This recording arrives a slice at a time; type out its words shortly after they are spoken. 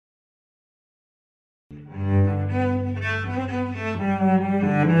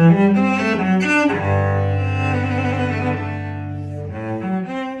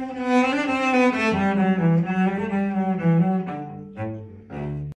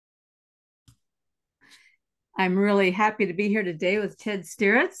I'm really happy to be here today with Ted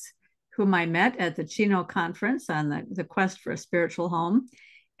Stiritz, whom I met at the Chino conference on the quest for a spiritual home.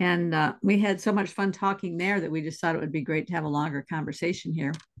 And we had so much fun talking there that we just thought it would be great to have a longer conversation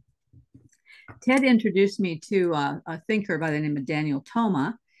here. Ted introduced me to a thinker by the name of Daniel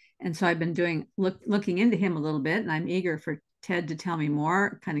Toma. And so I've been looking into him a little bit, and I'm eager for Ted to tell me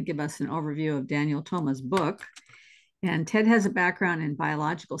more, kind of give us an overview of Daniel Toma's book. And Ted has a background in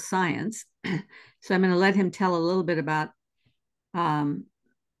biological science. So I'm going to let him tell a little bit about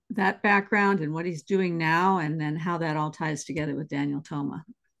that background and what he's doing now, and then how that all ties together with Daniel Toma.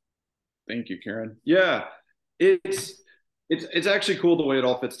 Thank you, Karen. Yeah, it's actually cool the way it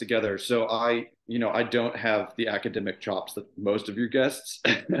all fits together. So I don't have the academic chops that most of your guests.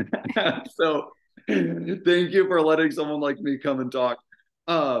 So thank you for letting someone like me come and talk.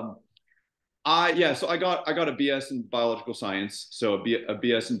 So I got a BS in biological science, so a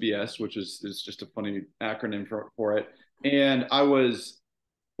BS in BS, which is just a funny acronym for it. And what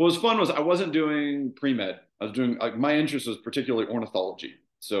was fun was I wasn't doing pre-med. I was doing my interest was particularly ornithology,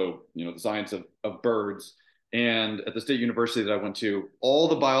 so the science of birds. And at the state university that I went to, all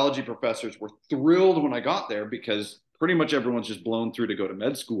the biology professors were thrilled when I got there because pretty much everyone's just blown through to go to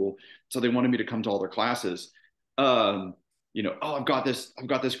med school, so they wanted me to come to all their classes. Oh, I've got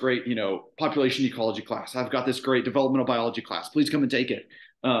this great, population ecology class. I've got this great developmental biology class. Please come and take it.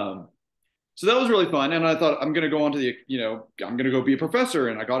 So that was really fun. And I thought I'm going to go on to I'm going to go be a professor.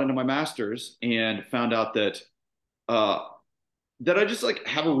 And I got into my master's and found out that, that I just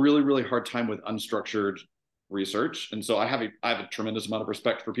have a really, really hard time with unstructured research. And so I have a tremendous amount of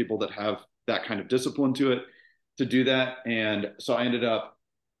respect for people that have that kind of discipline to do that. And so I ended up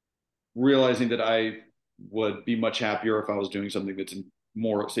realizing that I would be much happier if I was doing something that's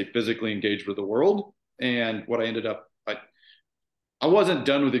more, say, physically engaged with the world. And what I wasn't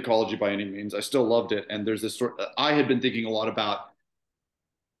done with ecology by any means. I still loved it. And there's I had been thinking a lot about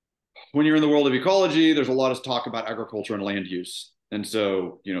when you're in the world of ecology, there's a lot of talk about agriculture and land use. And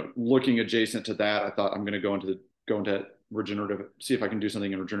so, looking adjacent to that, I thought I'm going to go into regenerative, see if I can do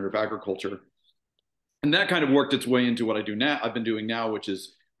something in regenerative agriculture. And that kind of worked its way into what I do now. I've been doing now, which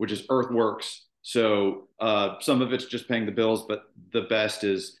is earthworks. So some of it's just paying the bills, but the best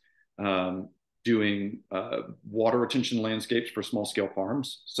is doing water retention landscapes for small scale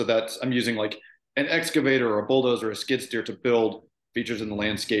farms. So I'm using like an excavator or a bulldozer or a skid steer to build features in the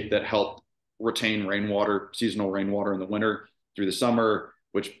landscape that help retain rainwater, seasonal rainwater in the winter through the summer,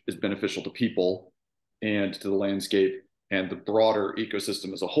 which is beneficial to people and to the landscape and the broader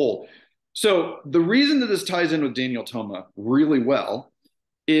ecosystem as a whole. So the reason that this ties in with Daniel Toma really well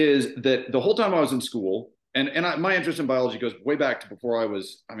is that the whole time I was in school, and my interest in biology goes way back to before I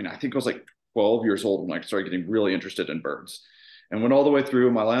think I was like 12 years old when I started getting really interested in birds, and went all the way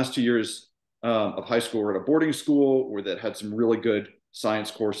through my last 2 years of high school. We're at a boarding school that had some really good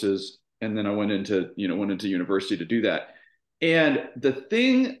science courses, and then I went into university to do that. And the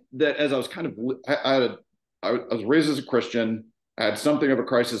thing that, as I was I was raised as a Christian. I had something of a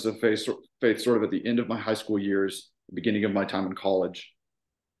crisis of faith sort of at the end of my high school years, beginning of my time in college.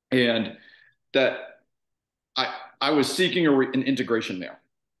 And that I was seeking an integration there.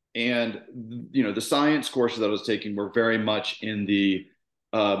 And, the science courses that I was taking were very much in the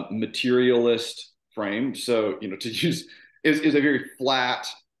materialist frame. So, to use is a very flat.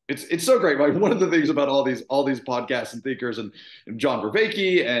 It's so great. Like, one of the things about all these podcasts and thinkers and John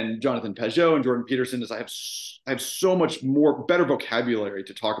Vervaeke and Jonathan Pageau and Jordan Peterson is I have so much better vocabulary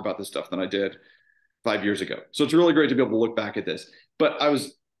to talk about this stuff than I did 5 years ago. So it's really great to be able to look back at this. But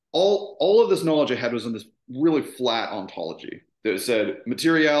all of this knowledge I had was in this really flat ontology that said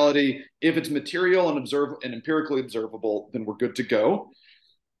materiality. If it's material and empirically observable, then we're good to go.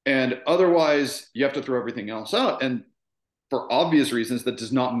 And otherwise, you have to throw everything else out. And for obvious reasons, that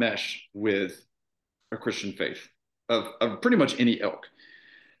does not mesh with a Christian faith of pretty much any ilk.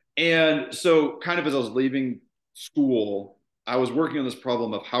 And so, kind of as I was leaving school, I was working on this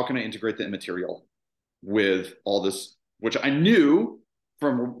problem of how can I integrate the immaterial with all this, which I knew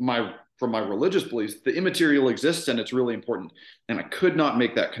from my religious beliefs, the immaterial exists and it's really important. And I could not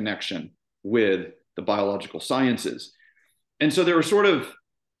make that connection with the biological sciences. And so there were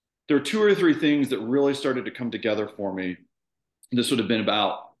two or three things that really started to come together for me. This would have been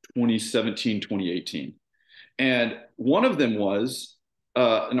about 2017, 2018. And one of them was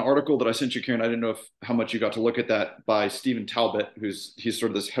an article that I sent you, Karen. I didn't know how much you got to look at that, by Stephen Talbot, he's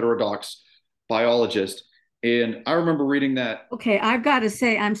sort of this heterodox biologist. And I remember reading that. Okay, I've got to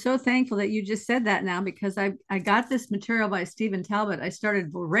say, I'm so thankful that you just said that now, because I got this material by Stephen Talbot. I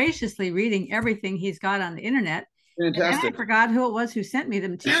started voraciously reading everything he's got on the internet. Fantastic. And then I forgot who it was who sent me the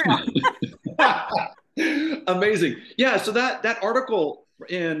material. Amazing. Yeah. So that article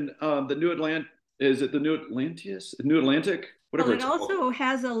in the New Atlant is it the New Atlantis, New Atlantic, Well, whatever it it's called. also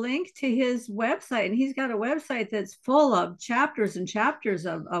has a link to his website, and he's got a website that's full of chapters and chapters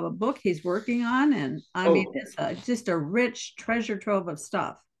of a book he's working on. And I mean, Oh, it's just a rich treasure trove of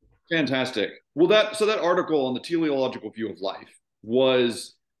stuff. fantastic. Well, that article on the teleological view of life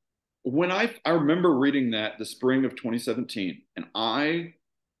was when I remember reading that the spring of 2017, and I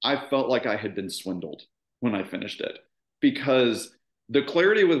felt like I had been swindled when I finished it because the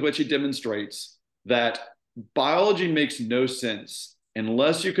clarity with which he demonstrates that biology makes no sense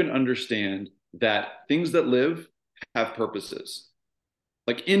unless you can understand that things that live have purposes,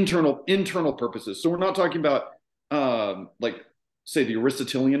 like internal purposes. So we're not talking about like say the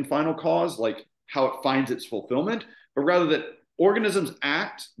Aristotelian final cause, like how it finds its fulfillment, but rather that organisms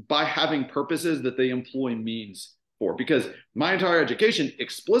act by having purposes that they employ means for. Because my entire education,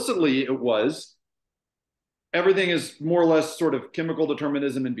 explicitly, it was everything is more or less sort of chemical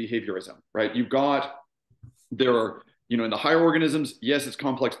determinism and behaviorism, right? There are, in the higher organisms, yes, it's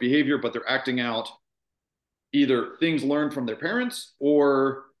complex behavior, but they're acting out either things learned from their parents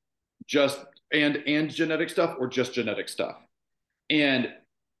or just and genetic stuff or just genetic stuff. And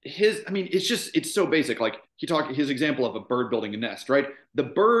it's so basic. Like his example of a bird building a nest, right? The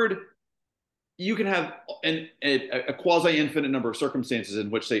bird, you can have a quasi infinite number of circumstances in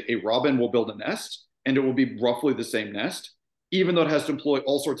which, say, a robin will build a nest and it will be roughly the same nest, even though it has to employ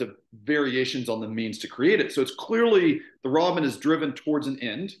all sorts of variations on the means to create it. So it's clearly the robin is driven towards an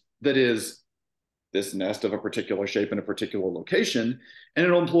end that is this nest of a particular shape in a particular location, and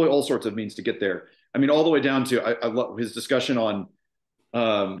it'll employ all sorts of means to get there. I mean, all the way down to I love his discussion on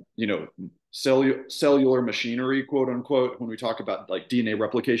cellular machinery, quote unquote, when we talk about like DNA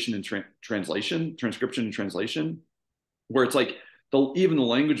replication and translation, transcription and translation, where it's like even the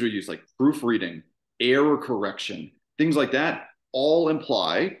language we use, like proofreading, error correction, things like that, all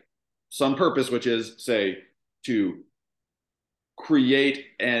imply some purpose, which is, say, to create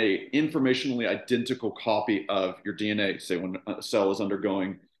a informationally identical copy of your DNA, say when a cell is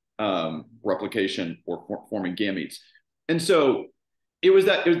undergoing replication or forming gametes. And so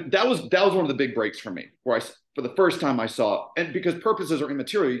that was one of the big breaks for me, where for the first time I saw, and because purposes are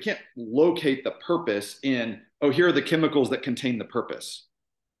immaterial, you can't locate the purpose in, oh, here are the chemicals that contain the purpose,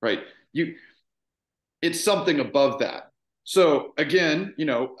 right? It's something above that. So again,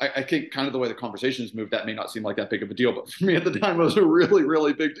 I think kind of the way the conversation has moved, that may not seem like that big of a deal, but for me at the time, it was a really,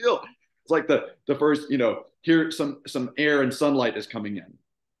 really big deal. It's like the first, here some air and sunlight is coming in,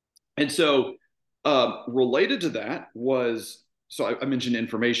 and so related to that was, so I mentioned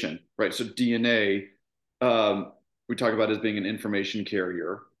information, right? So DNA, we talk about as being an information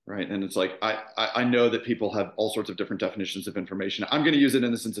carrier, right? And it's like I know that people have all sorts of different definitions of information. I'm going to use it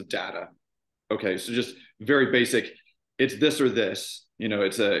in the sense of data. Okay, so just very basic. It's this or this.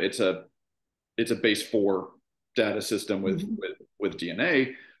 It's a base 4 data system with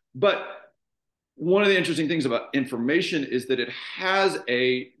DNA. But one of the interesting things about information is that it has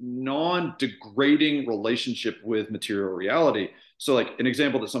a non-degrading relationship with material reality. So like an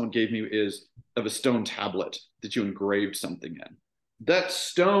example that someone gave me is of a stone tablet that you engraved something in. That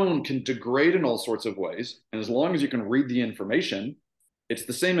stone can degrade in all sorts of ways. And as long as you can read the information, it's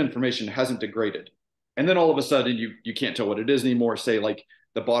the same information, it hasn't degraded. And then all of a sudden you can't tell what it is anymore. Say like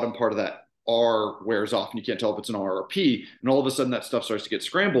the bottom part of that R wears off and you can't tell if it's an R or a P. And all of a sudden that stuff starts to get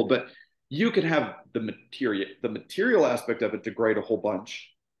scrambled. But you could have the material aspect of it degrade a whole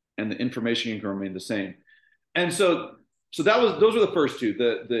bunch and the information can remain the same. And so those were the first two,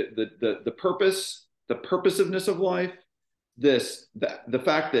 the purpose, the purposiveness of life, the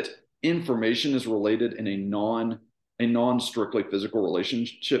fact that information is related in a non-strictly physical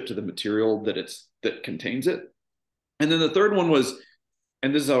relationship to the material that contains it. And then the third one was,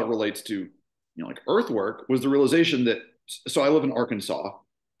 and this is how it relates to, like earthwork, was the realization that, so I live in Arkansas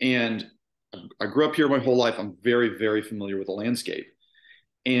and I grew up here my whole life. I'm very, very familiar with the landscape.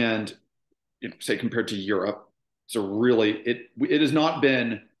 And, say compared to Europe, so really it has not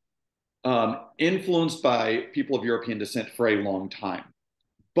been influenced by people of European descent for a long time.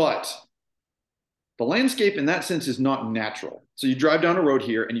 But the landscape in that sense is not natural. So you drive down a road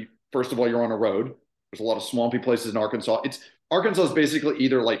here and first of all, you're on a road. There's a lot of swampy places in Arkansas. Arkansas is basically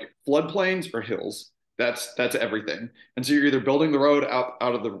either like floodplains or hills. That's everything. And so you're either building the road out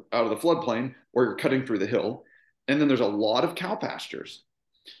of the floodplain or you're cutting through the hill. And then there's a lot of cow pastures.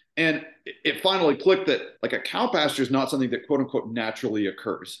 And it finally clicked that like a cow pasture is not something that quote unquote naturally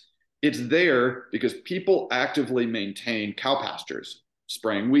occurs. It's there because people actively maintain cow pastures,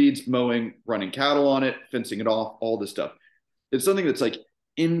 spraying weeds, mowing, running cattle on it, fencing it off, all this stuff. It's something that's like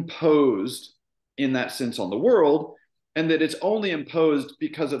imposed in that sense on the world, and that it's only imposed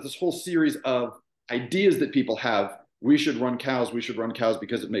because of this whole series of ideas that people have. We should run cows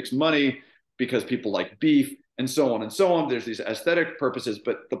because it makes money, because people like beef, and so on and so on. There's these aesthetic purposes,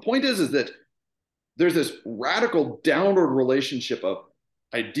 but the point is that there's this radical downward relationship of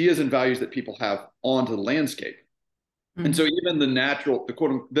ideas and values that people have onto the landscape. Mm-hmm. And so even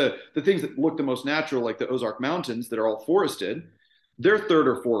the things that look the most natural, like the Ozark Mountains that are all forested, they're third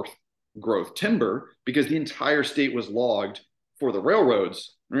or fourth growth timber because the entire state was logged for the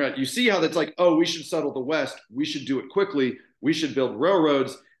railroads. Right? You see how that's like, oh, we should settle the West. We should do it quickly. We should build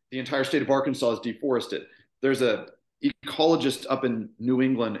railroads. The entire state of Arkansas is deforested. There's a ecologist up in New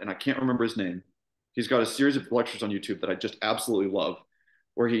England, and I can't remember his name. He's got a series of lectures on YouTube that I just absolutely love,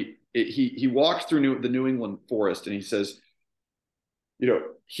 where he walks through the New England forest and he says,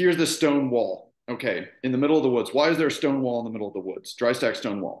 here's the stone wall. Okay, in the middle of the woods. Why is there a stone wall in the middle of the woods? Dry stack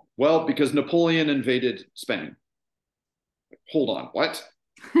stone wall. Well, because Napoleon invaded Spain. Hold on, what?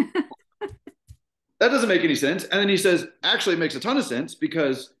 That doesn't make any sense. And then he says, actually, it makes a ton of sense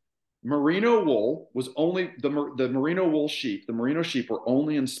because merino wool was only the merino wool sheep. The merino sheep were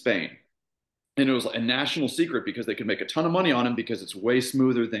only in Spain. And it was a national secret because they could make a ton of money on them because it's way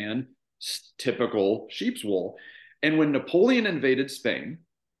smoother than typical sheep's wool. And when Napoleon invaded Spain,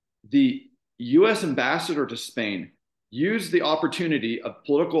 the US ambassador to Spain used the opportunity of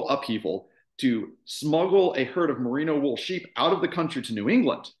political upheaval to smuggle a herd of merino wool sheep out of the country to New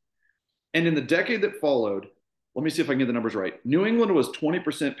England. And in the decade that followed, let me see if I can get the numbers right. New England was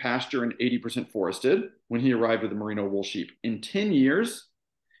 20% pasture and 80% forested when he arrived with the merino wool sheep. In 10 years,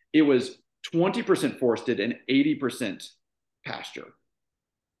 it was 20% forested and 80% pasture.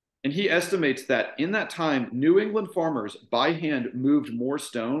 And he estimates that in that time, New England farmers by hand moved more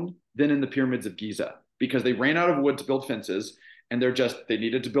stone than in the pyramids of Giza because they ran out of wood to build fences and they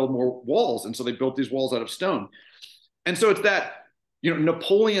needed to build more walls. And so they built these walls out of stone. And so it's that,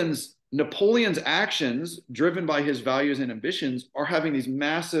 Napoleon's actions driven by his values and ambitions are having these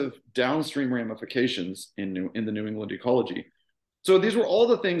massive downstream ramifications in the New England ecology. So these were all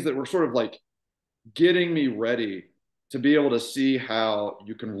the things that were sort of like getting me ready to be able to see how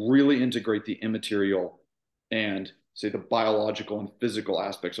you can really integrate the immaterial and say the biological and physical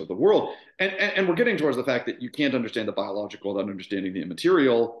aspects of the world. And we're getting towards the fact that you can't understand the biological without understanding the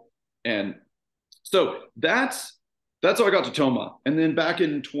immaterial. And so that's how I got to Toma. And then back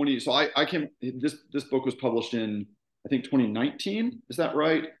in this book was published in, I think 2019. Is that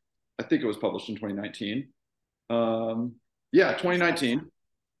right? I think it was published in 2019. Yeah, 2019.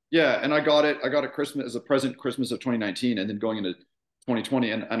 Yeah, and I got it Christmas as a present, Christmas of 2019, and then going into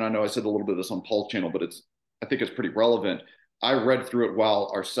 2020. And I know I said a little bit of this on Paul's channel, but I think it's pretty relevant. I read through it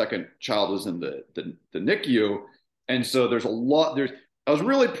while our second child was in the NICU, and so I was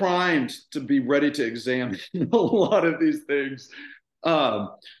really primed to be ready to examine a lot of these things.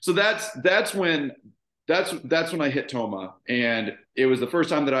 So that's when I hit Toma, and it was the first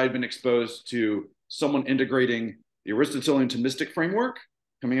time that I had been exposed to someone integrating the Aristotelian Thomistic framework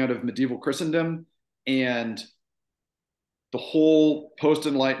coming out of medieval Christendom and the whole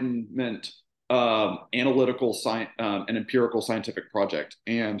post-Enlightenment analytical and empirical scientific project.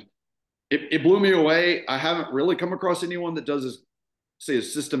 And it blew me away. I haven't really come across anyone that does as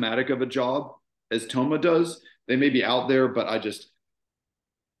systematic of a job as Toma does. They may be out there, but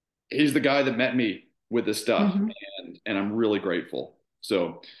he's the guy that met me with this stuff. Mm-hmm. And I'm really grateful.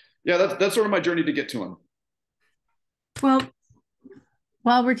 So yeah, that's sort of my journey to get to him. Well,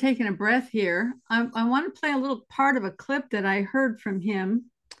 while we're taking a breath here, I want to play a little part of a clip that I heard from him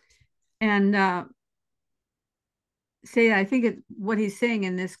and say I think what he's saying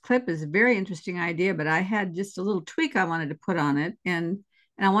in this clip is a very interesting idea, but I had just a little tweak I wanted to put on it. And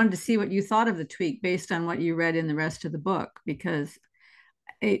I wanted to see what you thought of the tweak based on what you read in the rest of the book, because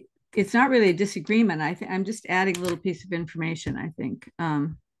it's not really a disagreement. I'm just adding a little piece of information, I think.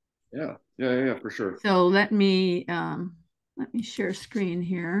 Yeah, for sure. So let me share screen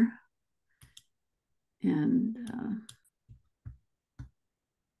here and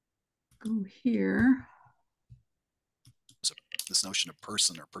go here. So this notion of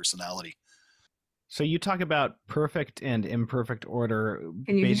person or personality. So you talk about perfect and imperfect order.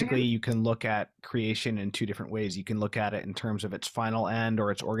 Basically, you can look at creation in two different ways. You can look at it in terms of its final end or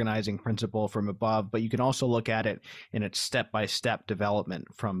its organizing principle from above, but you can also look at it in its step-by-step development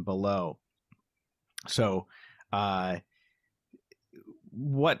from below. So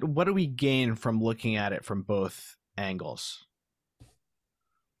what do we gain from looking at it from both angles?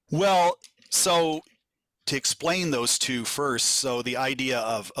 Well, so to explain those two first, so the idea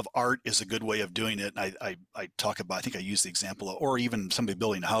of art is a good way of doing it. And I talk about, I think I use the example of, or even somebody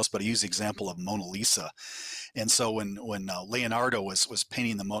building a house, but I use the example of Mona Lisa. And so when Leonardo was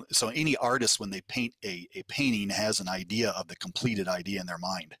painting so any artist, when they paint a painting, has an idea of the completed idea in their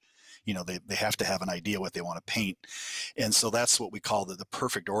mind. You know, they have to have an idea what they want to paint. And so that's what we call the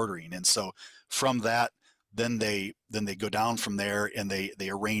perfect ordering. And so from that, then they go down from there, and they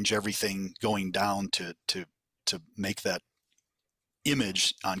arrange everything going down to make that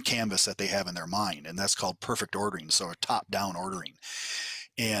image on canvas that they have in their mind. And that's called perfect ordering. So a top-down ordering.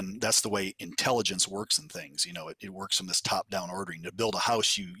 And that's the way intelligence works in things. You know, it works from this top-down ordering. To build a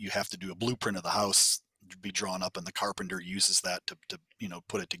house, you have to do a blueprint of the house, be drawn up, and the carpenter uses that to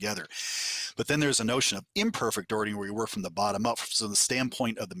put it together. But then there's a notion of imperfect ordering, where you work from the bottom up. So the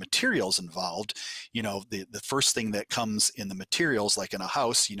standpoint of the materials involved, the first thing that comes in the materials, like in a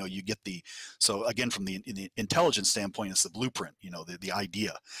house, you get so again, from the intelligence standpoint, it's the blueprint, the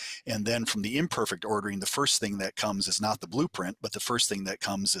idea. And then from the imperfect ordering, the first thing that comes is not the blueprint, but the first thing that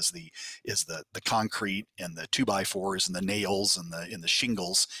comes is the concrete and the 2x4s and the nails and the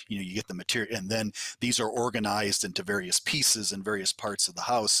shingles. You get the material, and then these are organized into various pieces and various parts of the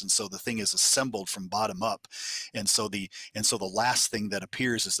house. And so the thing is assembled from bottom up. And so the last thing that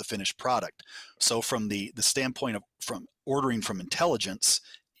appears is the finished product. So from the standpoint of from ordering from intelligence,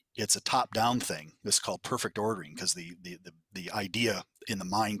 it's a top-down thing. This is called perfect ordering, because the idea in the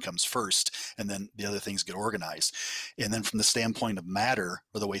mind comes first, and then the other things get organized. And then from the standpoint of matter,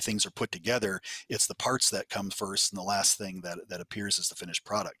 or the way things are put together, it's the parts that come first, and the last thing that appears is the finished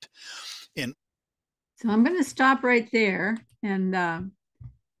product. And so I'm going to stop right there, and I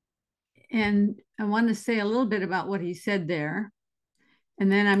want to say a little bit about what he said there,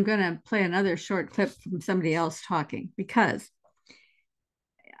 and then I'm going to play another short clip from somebody else talking, because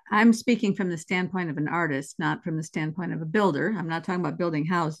I'm speaking from the standpoint of an artist, not from the standpoint of a builder. I'm not talking about building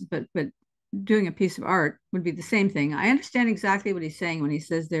houses, but doing a piece of art would be the same thing. I understand exactly what he's saying when he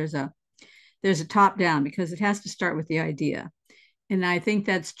says there's a top down, because it has to start with the idea. And I think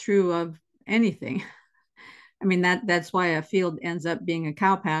that's true of anything. I mean, that's why a field ends up being a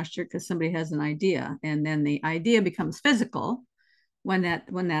cow pasture, because somebody has an idea, and then the idea becomes physical when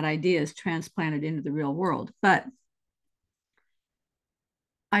that idea is transplanted into the real world. But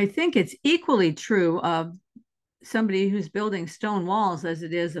I think it's equally true of somebody who's building stone walls as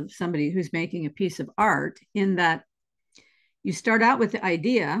it is of somebody who's making a piece of art, in that you start out with the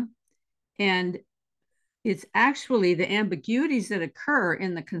idea, and it's actually the ambiguities that occur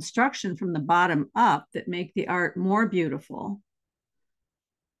in the construction from the bottom up that make the art more beautiful.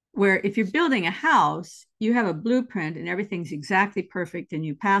 Where if you're building a house, you have a blueprint and everything's exactly perfect, and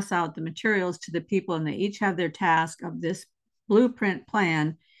you pass out the materials to the people, and they each have their task of this blueprint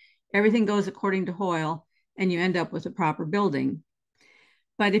plan. Everything goes according to Hoyle, and you end up with a proper building.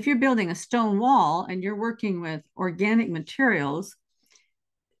 But if you're building a stone wall and you're working with organic materials,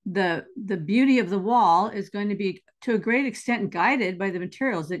 the beauty of the wall is going to be to a great extent guided by the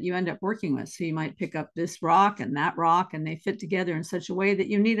materials that you end up working with. So you might pick up this rock and that rock, and they fit together in such a way that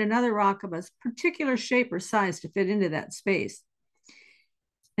you need another rock of a particular shape or size to fit into that space.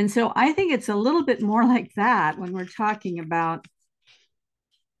 And so I think it's a little bit more like that when we're talking about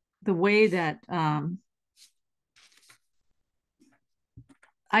the way that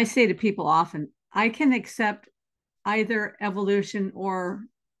I say to people often, I can accept either evolution or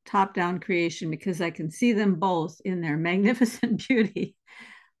top-down creation, because I can see them both in their magnificent beauty.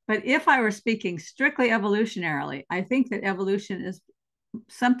 But if I were speaking strictly evolutionarily, I think that evolution is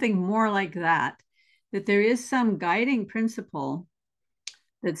something more like that there is some guiding principle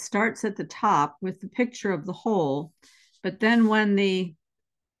that starts at the top with the picture of the whole, but then when the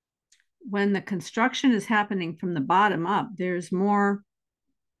construction is happening from the bottom up, there's more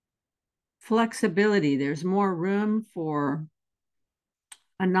flexibility, there's more room for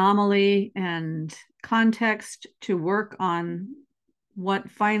anomaly and context to work on what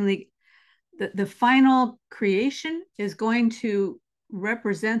finally, the final creation is going to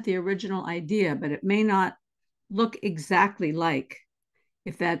represent the original idea, but it may not look exactly like,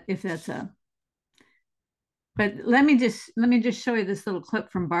 if that's a. But let me just show you this little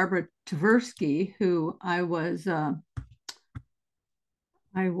clip from Barbara Tversky, who I was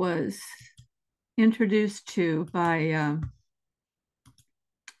introduced to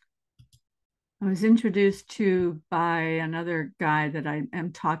by another guy that I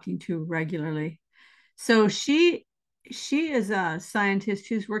am talking to regularly. So she is a scientist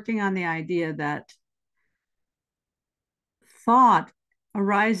who's working on the idea that thought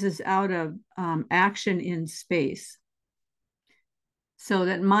arises out of action in space. So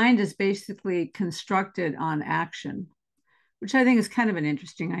that mind is basically constructed on action, which I think is kind of an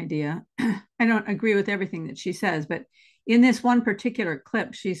interesting idea. I don't agree with everything that she says, but in this one particular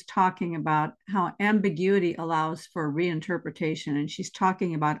clip, she's talking about how ambiguity allows for reinterpretation, and she's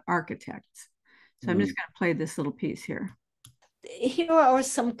talking about architects. So I'm just going to play this little piece here. Here are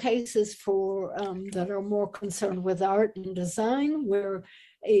some cases for that are more concerned with art and design, where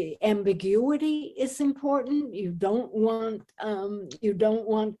ambiguity is important. You don't want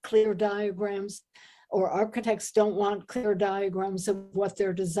clear diagrams, or architects don't want clear diagrams of what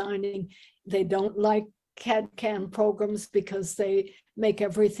they're designing. They don't like CAD/CAM programs because they make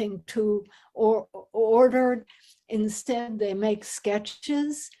everything too ordered. Instead, they make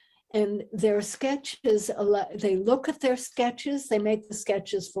sketches. And their sketches, they look at their sketches, they make the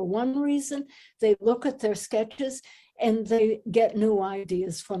sketches for one reason, they look at their sketches and they get new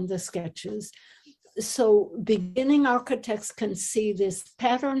ideas from the sketches. So beginning architects can see this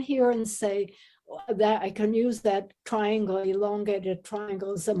pattern here and say that I can use that triangle, elongated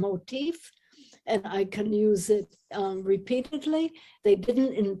triangle, as a motif, and I can use it repeatedly. They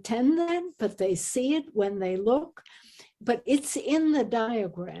didn't intend that, but they see it when they look. But it's in the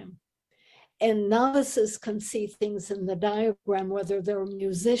diagram. And novices can see things in the diagram, whether they're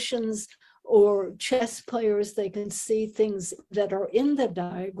musicians or chess players, they can see things that are in the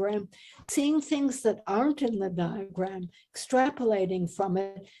diagram. Seeing things that aren't in the diagram, extrapolating from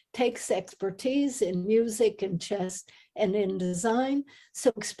it, takes expertise in music and chess and in design.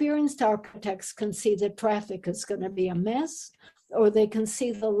 So experienced architects can see the traffic is going to be a mess, or they can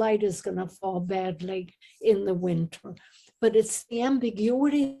see the light is going to fall badly in the winter. But it's the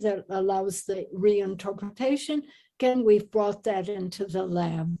ambiguity that allows the reinterpretation. Again, we've brought that into the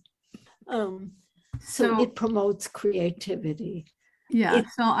lab. So it promotes creativity. Yeah,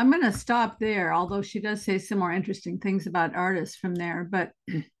 so I'm going to stop there, although she does say some more interesting things about artists from there. But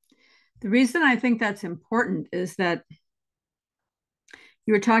the reason I think that's important is that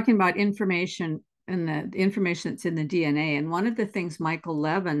you were talking about information and the information that's in the DNA. And one of the things Michael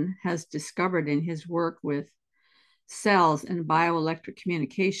Levin has discovered in his work with cells and bioelectric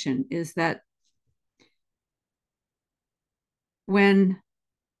communication is that when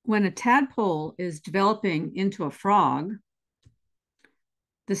a tadpole is developing into a frog,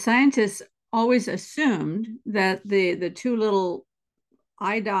 the scientists always assumed that the two little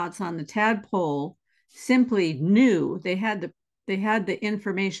eye dots on the tadpole simply knew they had the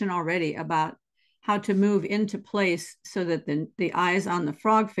information already about how to move into place so that the eyes on the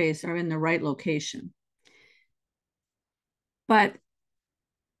frog face are in the right location. But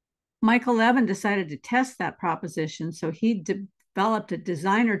Michael Levin decided to test that proposition, so he developed a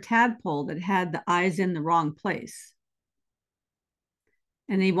designer tadpole that had the eyes in the wrong place.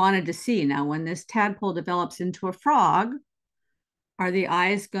 And he wanted to see, now when this tadpole develops into a frog, are the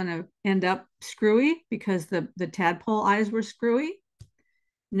eyes going to end up screwy because the tadpole eyes were screwy?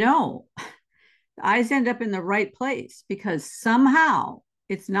 No, the eyes end up in the right place because somehow,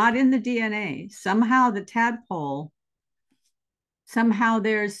 it's not in the DNA, somehow the tadpole, somehow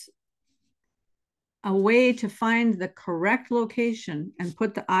there's a way to find the correct location and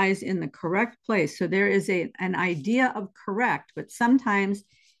put the eyes in the correct place. So there is an idea of correct, but sometimes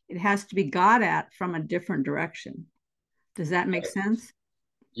it has to be got at from a different direction. Does that make sense?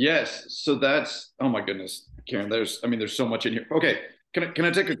 Yes. So that's, oh my goodness, Karen, there's so much in here. Okay. Can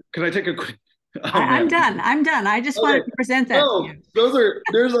I take a quick, I'm done. I just wanted to present that to you.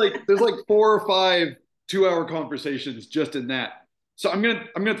 There's like 4 or 5 2-hour conversations just in that. So I'm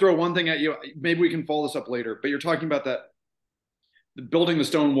gonna throw one thing at you. Maybe we can follow this up later. But you're talking about that building the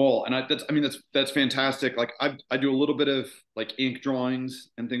stone wall, and that's fantastic. Like I do a little bit of like ink drawings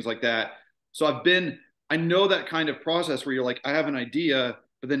and things like that. So I know that kind of process where you're like, I have an idea,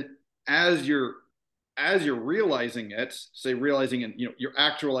 but then as you're realizing it, you're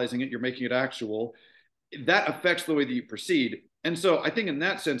actualizing it, you're making it actual. That affects the way that you proceed. And so I think in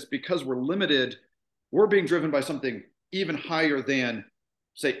that sense, because we're limited, we're being driven by something even higher than,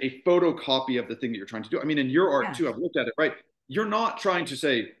 say, a photocopy of the thing that you're trying to do. I mean, in your art too, I've looked at it, right? You're not trying to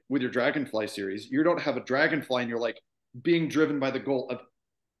say with your dragonfly series, you don't have a dragonfly and you're like being driven by the goal of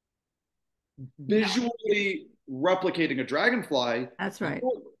visually replicating a dragonfly. That's right.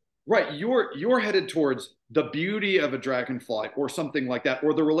 You're headed towards the beauty of a dragonfly or something like that,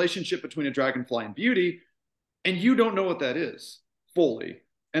 or the relationship between a dragonfly and beauty, and you don't know what that is fully.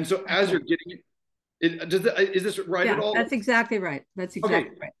 And so as you're getting it, is this right at all? That's exactly right. That's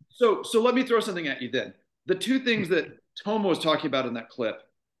exactly right. So let me throw something at you then. The two things that Toma was talking about in that clip,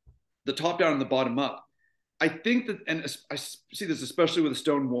 the top down and the bottom up, I think that, and I see this especially with a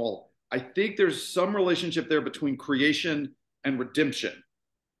stone wall, I think there's some relationship there between creation and redemption.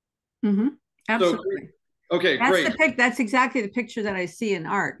 Mm-hmm. Absolutely. So, okay, great. That's exactly the picture that I see in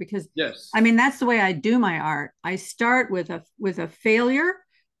art, because yes, I mean, that's the way I do my art. I start with a failure,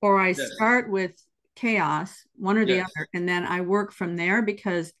 or I yes. start with chaos, one or the Yes. other, and then I work from there,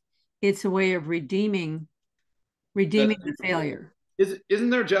 because it's a way of redeeming the failure. Isn't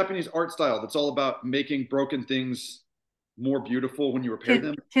there a Japanese art style that's all about making broken things more beautiful when you repair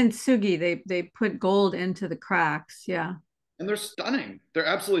them? Kintsugi, they put gold into the cracks. Yeah. And they're stunning. They're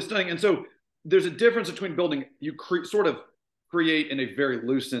absolutely stunning. And so there's a difference between building, you sort of create in a very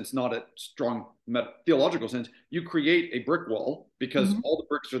loose sense, not a strong theological sense. You create a brick wall because all the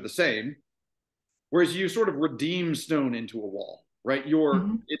bricks are the same, whereas you sort of redeem stone into a wall, right?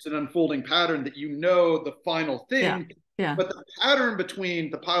 It's an unfolding pattern that you know the final thing, yeah. But the pattern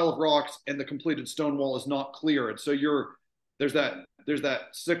between the pile of rocks and the completed stone wall is not clear. And so there's that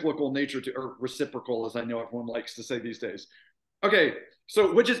cyclical nature to, or reciprocal, as I know everyone likes to say these days. Okay,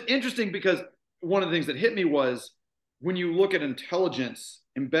 so which is interesting, because one of the things that hit me was when you look at intelligence,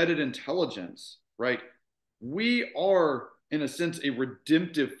 embedded intelligence, right? We are, in a sense, a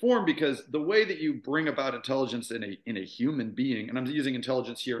redemptive form, because the way that you bring about intelligence in a human being, and I'm using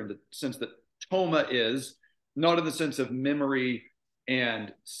intelligence here in the sense that Toma is, not in the sense of memory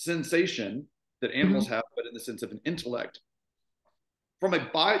and sensation that animals have, but in the sense of an intellect.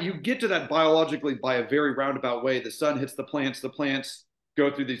 You get to that biologically by a very roundabout way. The sun hits the plants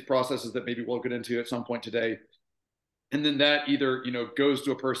go through these processes that maybe we'll get into at some point today. And then that either, goes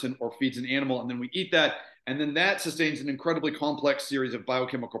to a person or feeds an animal, and then we eat that. And then that sustains an incredibly complex series of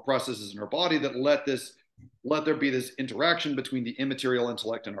biochemical processes in our body that let there be this interaction between the immaterial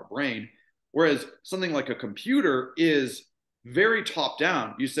intellect and our brain. Whereas something like a computer is very top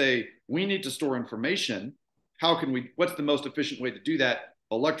down. You say, we need to store information. What's the most efficient way to do that?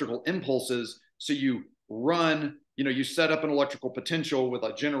 Electrical impulses. So you run, you set up an electrical potential with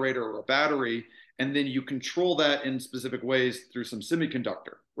a generator or a battery, and then you control that in specific ways through some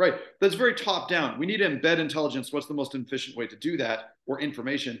semiconductor, right? That's very top down. We need to embed intelligence. What's the most efficient way to do that, or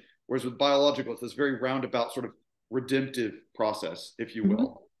information? Whereas with biological, it's this very roundabout sort of redemptive process, if you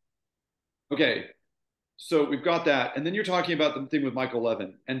will. Okay, so we've got that. And then you're talking about the thing with Michael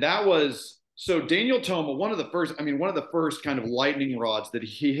Levin. And that was, so Daniel Toma, one of the first kind of lightning rods that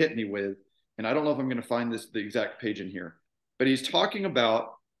he hit me with, and I don't know if I'm going to find the exact page in here, but he's talking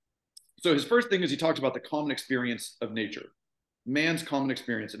about, so his first thing is he talks about the common experience of nature, man's common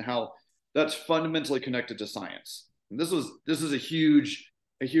experience, and how that's fundamentally connected to science. And this is a huge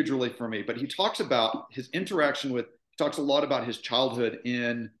relief for me. But he talks about his interaction he talks a lot about his childhood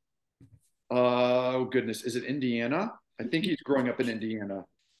in, oh goodness, is it Indiana? I think he's growing up in Indiana.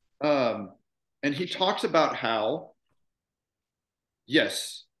 And he talks about how,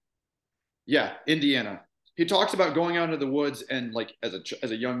 Indiana. He talks about going out into the woods and, like, as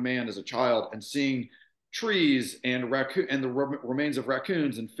a young man, as a child, and seeing trees and the remains of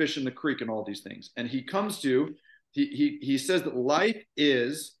raccoons and fish in the creek and all these things. And he says that life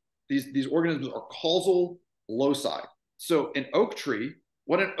is, these organisms are causal loci. So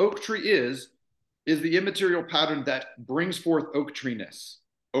what an oak tree is the immaterial pattern that brings forth oak tree-ness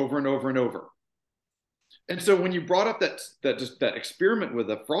over and over and over. And so when you brought up that experiment with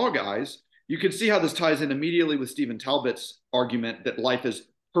the frog eyes, you can see how this ties in immediately with Stephen Talbot's argument that life is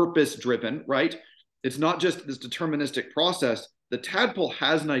purpose-driven, right? It's not just this deterministic process. The tadpole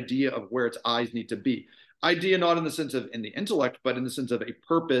has an idea of where its eyes need to be. Idea not in the sense of in the intellect, but in the sense of a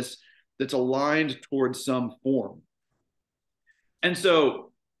purpose that's aligned towards some form. And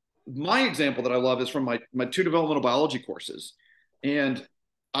so my example that I love is from my 2 developmental biology courses. And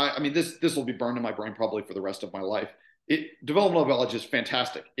I mean, this will be burned in my brain probably for the rest of my life. Developmental biology is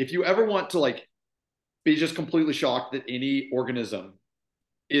fantastic. If you ever want to, like, be just completely shocked that any organism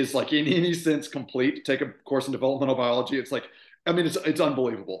is, like, in any sense complete, take a course in developmental biology. It's like, I mean, it's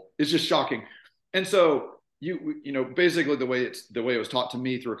unbelievable. It's just shocking. And so basically the way it was taught to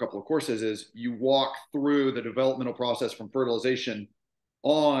me through a couple of courses is you walk through the developmental process from fertilization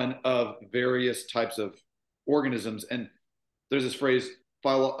on of various types of organisms. And there's this phrase,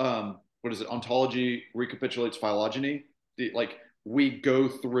 ontology recapitulates phylogeny. We go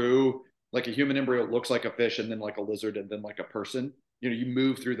through, like, a human embryo looks like a fish, and then like a lizard, and then like a person. You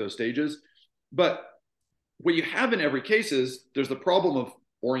move through those stages. But what you have in every case is there's the problem of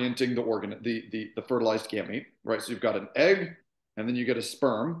orienting the fertilized gamete, right? So you've got an egg, and then you get a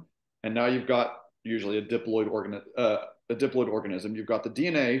sperm, and now you've got usually a diploid organism. You've got the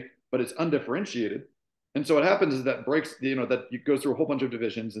DNA, but it's undifferentiated. And so what happens is that breaks, that you go through a whole bunch of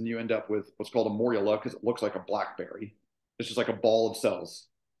divisions, and you end up with what's called a morula, because it looks like a blackberry. It's just like a ball of cells,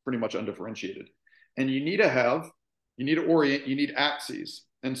 pretty much undifferentiated. And you need to have you need to orient, you need axes.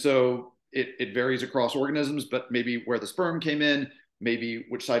 And so it varies across organisms, but maybe where the sperm came in, maybe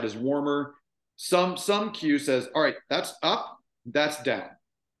which side is warmer. Some cue says, all right, that's up, that's down.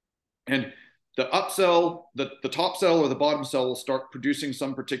 And the up cell, the top cell or the bottom cell will start producing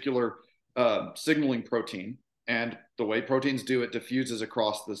some particular signaling protein. And the way proteins do, it diffuses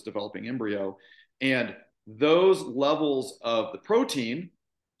across this developing embryo. And those levels of the protein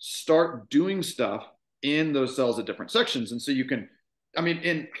start doing stuff in those cells at different sections. And so you can, I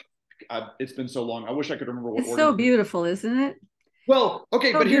mean, it's been so long. I wish I could remember what. It's so beautiful, isn't it? Well,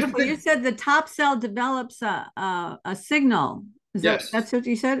 okay, so but beautiful. Here's the thing. You said the top cell develops a signal. Yes. That's what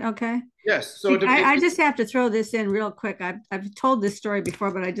you said? Okay. Yes. So see, I just have to throw this in real quick. I've told this story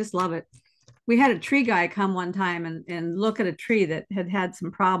before, but I just love it. We had a tree guy come one time and look at a tree that had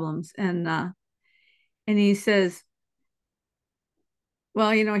some problems. And he says,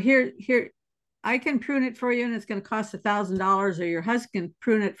 well, here, I can prune it for you and it's going to cost $1,000, or your husband can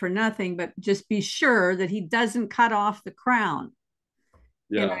prune it for nothing, but just be sure that he doesn't cut off the crown.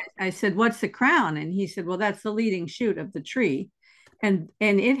 Yeah. And I said, what's the crown? And he said, well, that's the leading shoot of the tree. And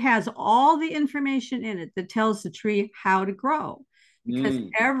it has all the information in it that tells the tree how to grow, because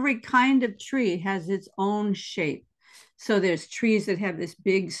every kind of tree has its own shape. So there's trees that have this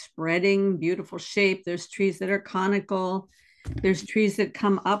big spreading, beautiful shape. There's trees that are conical. There's trees that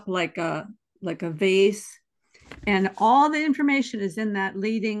come up like a vase. And all the information is in that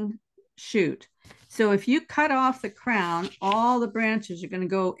leading shoot. So if you cut off the crown, all the branches are going to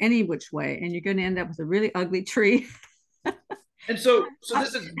go any which way, and you're going to end up with a really ugly tree. And so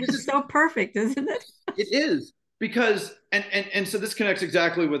this is so perfect, isn't it? It is, because and so this connects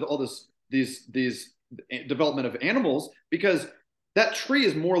exactly with all these development of animals, because that tree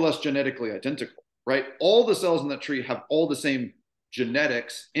is more or less genetically identical, right? All the cells in that tree have all the same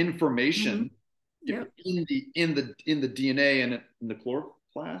genetics information in the DNA and in the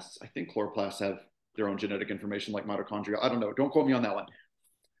chloroplasts. I think chloroplasts have their own genetic information, like mitochondria. I don't know. Don't quote me on that one.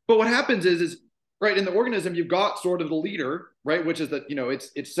 But what happens is right, in the organism, you've got sort of the leader, right, which is that,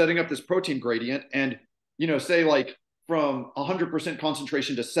 it's setting up this protein gradient. And, say like from 100%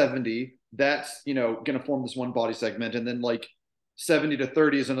 concentration to 70, that's, going to form this one body segment. And then like 70 to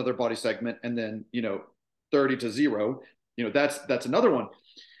 30 is another body segment. And then, 30 to 0, that's another one.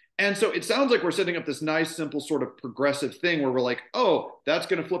 And so it sounds like we're setting up this nice, simple sort of progressive thing where we're like, oh, that's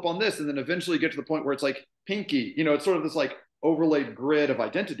going to flip on this. And then eventually get to the point where it's like pinky, it's sort of this like overlaid grid of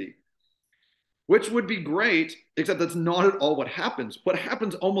identity, which would be great, except that's not at all what happens. What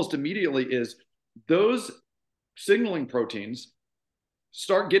happens almost immediately is those signaling proteins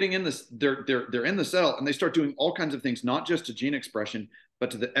start getting in this, they're in the cell, and they start doing all kinds of things, not just to gene expression, but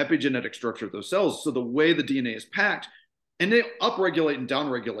to the epigenetic structure of those cells. So the way the DNA is packed, and they upregulate and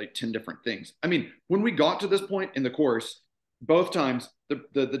downregulate 10 different things. I mean, when we got to this point in the course, both times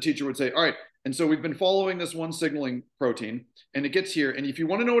the teacher would say, all right, and so we've been following this one signaling protein, and it gets here, and if you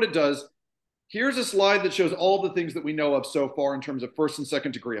want to know what it does, here's a slide that shows all the things that we know of so far in terms of first and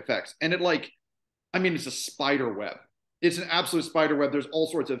second degree effects. And it's a spider web. It's an absolute spider web. There's all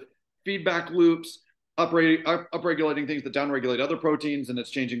sorts of feedback loops, upregulating things that downregulate other proteins, and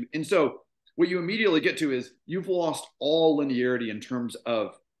it's changing. And so what you immediately get to is you've lost all linearity in terms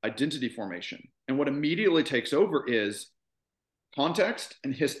of identity formation. And what immediately takes over is context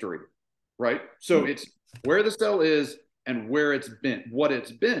and history, right? So it's where the cell is and where it's been, what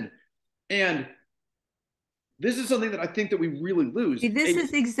it's been. And this is something that I think that we really lose. This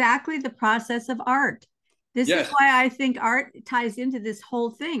is exactly the process of art. This is why I think art ties into this whole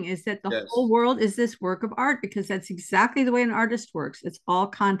thing, is that the whole world is this work of art, because that's exactly the way an artist works. It's all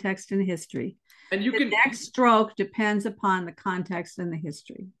context and history. And the next stroke depends upon the context and the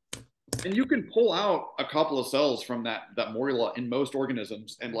history. And you can pull out a couple of cells from that morula in most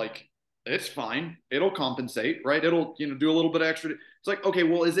organisms, and it's fine. It'll compensate, right? It'll, do a little bit extra. It's like, okay,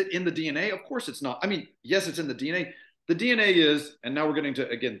 well, is it in the DNA? Of course it's not. I mean, yes, it's in the DNA. The DNA is, and now we're getting to,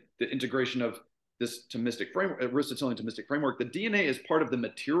 again, the integration of this Thomistic framework, Aristotelian Thomistic framework. The DNA is part of the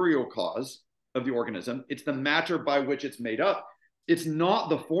material cause of the organism. It's the matter by which it's made up. It's not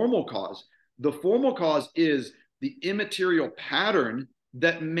the formal cause. The formal cause is the immaterial pattern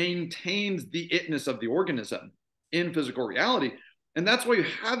that maintains the itness of the organism in physical reality. And that's why you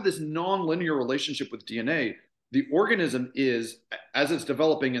have this nonlinear relationship with DNA. The organism is, as it's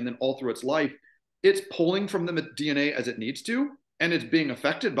developing and then all through its life, it's pulling from the DNA as it needs to, and it's being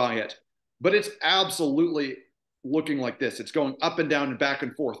affected by it. But it's absolutely looking like this. It's going up and down and back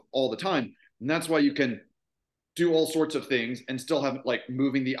and forth all the time. And that's why you can do all sorts of things and still have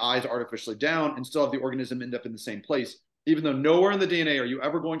moving the eyes artificially down and still have the organism end up in the same place. Even though nowhere in the DNA are you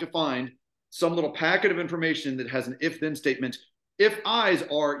ever going to find some little packet of information that has an if-then statement. If eyes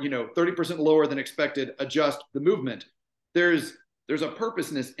are, 30% lower than expected, adjust the movement. There's a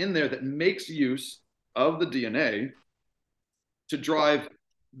purposeness in there that makes use of the DNA to drive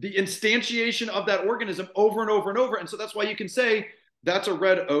the instantiation of that organism over and over and over. And so that's why you can say that's a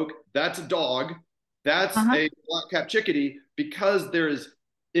red oak, that's a dog, that's a black-capped chickadee, because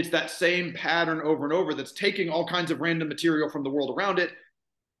it's that same pattern over and over that's taking all kinds of random material from the world around it,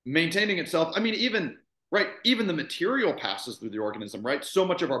 maintaining itself. I mean, even the material passes through the organism, right? So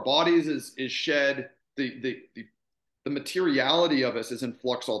much of our bodies is shed. The materiality of us is in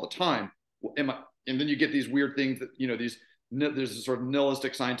flux all the time. And then you get these weird things that, there's a sort of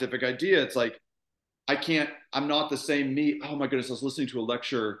nihilistic scientific idea. It's like, I'm not the same me. Oh my goodness, I was listening to a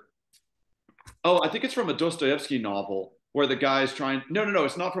lecture. Oh, I think it's from a Dostoevsky novel where the guy's trying, no,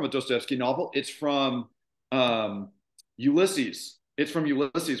 it's not from a Dostoevsky novel. It's from Ulysses. It's from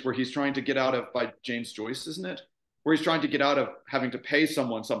Ulysses, where he's trying to get out of, by James Joyce, isn't it? Where he's trying to get out of having to pay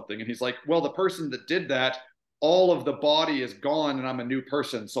someone something. And he's like, well, the person that did that, all of the body is gone and I'm a new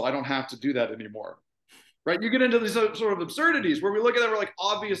person, so I don't have to do that anymore. Right? You get into these sort of absurdities where we look at that, we're like,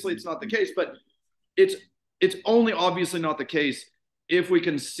 obviously it's not the case, but it's only obviously not the case if we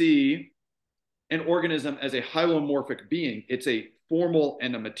can see an organism as a hylomorphic being. It's a formal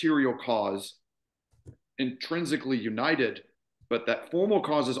and a material cause intrinsically united, but that formal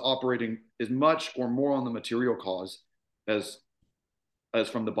cause is operating as much or more on the material cause as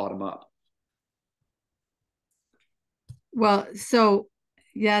from the bottom up. Well, so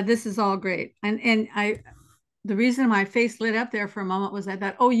yeah, this is all great. And the reason my face lit up there for a moment was I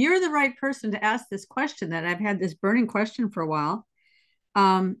thought, oh, you're the right person to ask this question, that I've had this burning question for a while.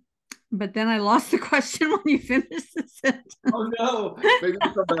 But then I lost the question when you finished the sentence. Oh no, maybe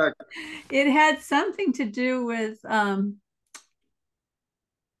we'll come back. It had something to do with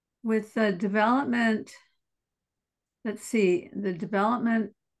the development. Let's see, the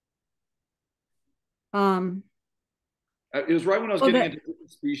development. It was right when I was getting into different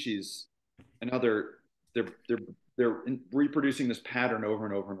species and how they're reproducing this pattern over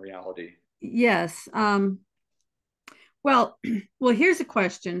and over in reality. Yes. Well, here's a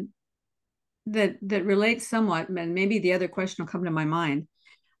question that relates somewhat, and maybe the other question will come to my mind.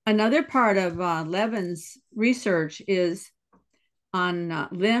 Another part of Levin's research is on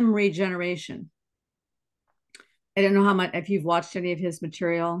limb regeneration. I don't know how much, if you've watched any of his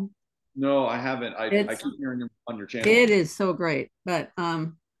material. No, I haven't. I keep hearing him on your channel. It is so great. But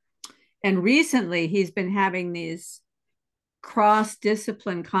and recently he's been having these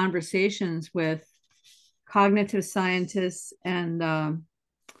cross-discipline conversations with cognitive scientists and a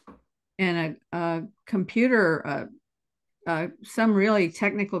computer, some really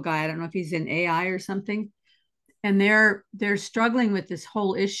technical guy. I don't know if he's in AI or something. And they're struggling with this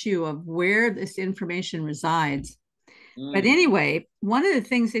whole issue of where this information resides. But anyway, one of the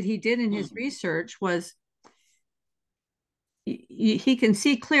things that he did in his research was he can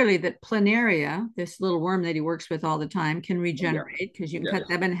see clearly that planaria, this little worm that he works with all the time, can regenerate, because you can cut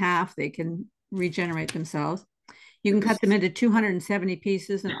them in half. They can regenerate themselves. You can cut them into 270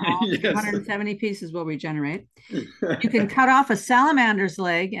 pieces, and all 270 pieces will regenerate. You can cut off a salamander's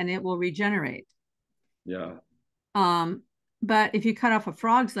leg and it will regenerate. Yeah. But if you cut off a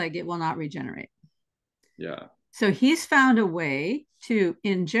frog's leg, it will not regenerate. Yeah. So he's found a way to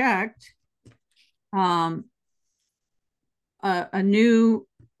inject a new,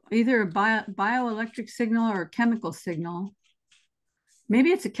 either a bioelectric signal or a chemical signal.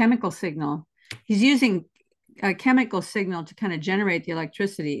 Maybe it's a chemical signal. He's using a chemical signal to kind of generate the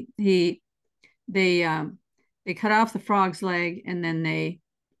electricity. They cut off the frog's leg, and then they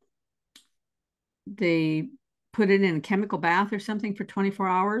put it in a chemical bath or something for 24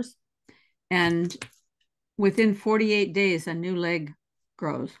 hours. And within 48 days, a new leg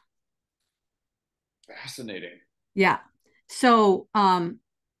grows. Fascinating. Yeah. So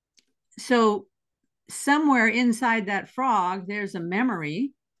somewhere inside that frog, there's a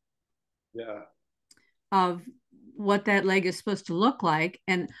memory of what that leg is supposed to look like.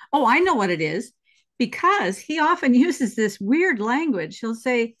 And, oh, I know what it is, because he often uses this weird language. He'll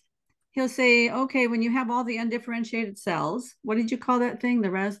say, okay, when you have all the undifferentiated cells, what did you call that thing?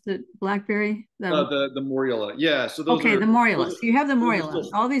 The blackberry? The morula. Yeah. So those the morula. So you have the morula.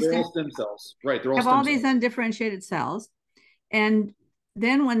 All these stem cells. Right. They're all have stem all cells. These undifferentiated cells. And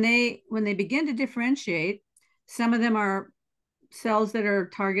then when they begin to differentiate, some of them are cells that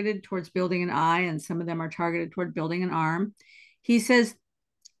are targeted towards building an eye, and some of them are targeted toward building an arm. He says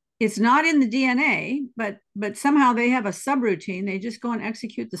it's not in the DNA, but somehow they have a subroutine. They just go and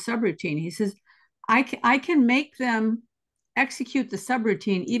execute the subroutine. He says, I can make them execute the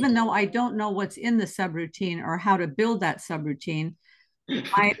subroutine, even though I don't know what's in the subroutine or how to build that subroutine,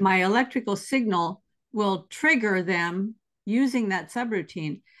 my electrical signal will trigger them using that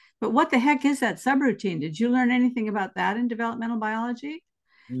subroutine. But what the heck is that subroutine? Did you learn anything about that in developmental biology?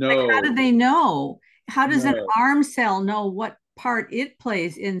 No. Like, how do they know? How does an arm cell know what part it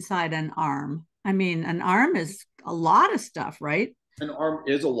plays inside an arm? I mean, an arm is a lot of stuff, right? An arm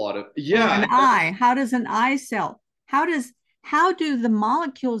is a lot of, yeah. Or an eye. How does an eye cell? How do the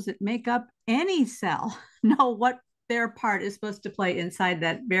molecules that make up any cell know what their part is supposed to play inside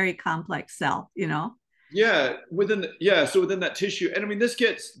that very complex cell, you know? Yeah, so within that tissue, and I mean, this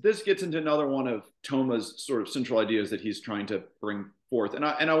gets into another one of Toma's sort of central ideas that he's trying to bring forth, and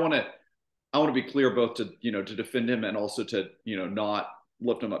I want to be clear, both to to defend him and also to not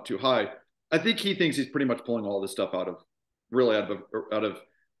lift him up too high. I think he thinks he's pretty much pulling all this stuff out of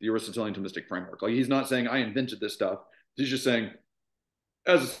the Aristotelian Thomistic framework. Like, he's not saying I invented this stuff. He's just saying,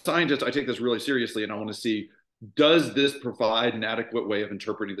 as a scientist, I take this really seriously, and I want to see, does this provide an adequate way of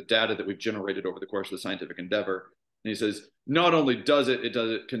interpreting the data that we've generated over the course of the scientific endeavor? And he says, not only does it does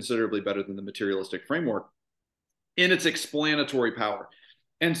it considerably better than the materialistic framework in its explanatory power.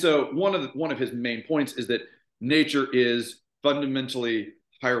 And so one of his main points is that nature is fundamentally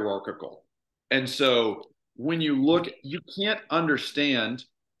hierarchical. And so when you look, you can't understand.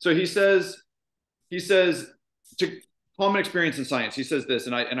 So he says to common experience in science, he says this,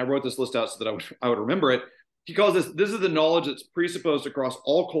 and I wrote this list out so that I would remember it. He calls this is the knowledge that's presupposed across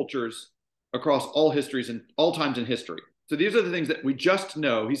all cultures, across all histories, and all times in history. So these are the things that we just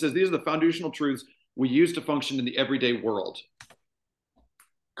know. He says these are the foundational truths we use to function in the everyday world.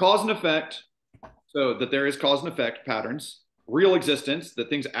 Cause and effect, so that there is cause and effect patterns, real existence, that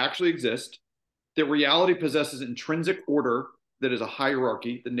things actually exist, that reality possesses intrinsic order, that is a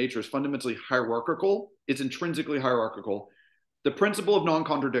hierarchy, that nature is fundamentally hierarchical, it's intrinsically hierarchical, the principle of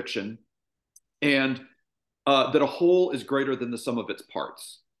non-contradiction, and that a whole is greater than the sum of its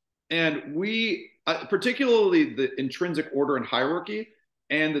parts. And we, particularly the intrinsic order and hierarchy,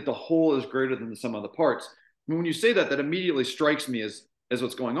 and that the whole is greater than the sum of the parts. I mean, when you say that, that immediately strikes me as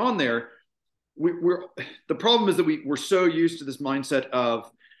what's going on there. The problem is that we're so used to this mindset of,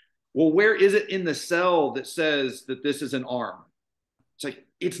 well, where is it in the cell that says that this is an arm? It's like,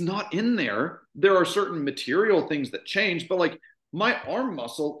 it's not in there. There are certain material things that change, but like, my arm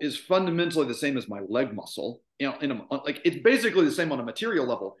muscle is fundamentally the same as my leg muscle. Like, it's basically the same on a material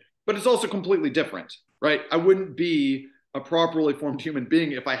level, but it's also completely different, right? I wouldn't be a properly formed human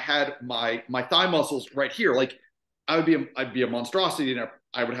being if I had my thigh muscles right here. Like, I'd be a monstrosity, and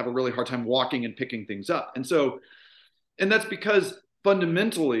I would have a really hard time walking and picking things up. And that's because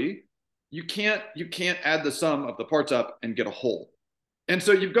fundamentally you can't add the sum of the parts up and get a whole. And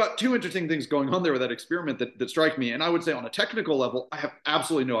so you've got two interesting things going on there with that experiment that strike me. And I would say on a technical level, I have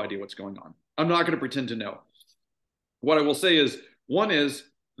absolutely no idea what's going on. I'm not going to pretend to know. What I will say is, one is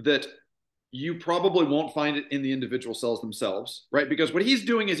that you probably won't find it in the individual cells themselves, right? Because what he's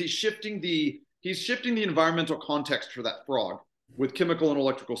doing is he's shifting the environmental context for that frog with chemical and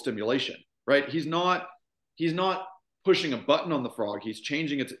electrical stimulation, right? He's not pushing a button on the frog. He's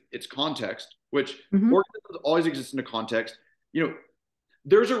changing its context, which organisms always exist in a context.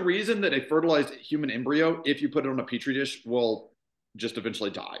 There's a reason that a fertilized human embryo, if you put it on a petri dish, will just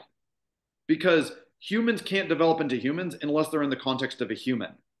eventually die. Because humans can't develop into humans unless they're in the context of a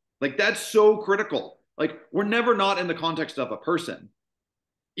human. Like, that's so critical. Like, we're never not in the context of a person.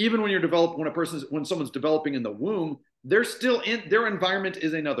 Even when someone's developing in the womb, they're still in, their environment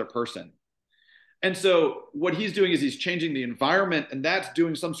is another person. And so what he's doing is he's changing the environment, and that's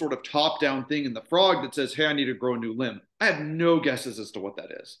doing some sort of top-down thing in the frog that says, hey, I need to grow a new limb. I have no guesses as to what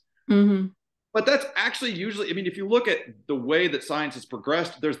that is. Mm-hmm. But that's actually usually, I mean, if you look at the way that science has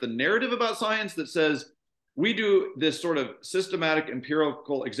progressed, there's the narrative about science that says we do this sort of systematic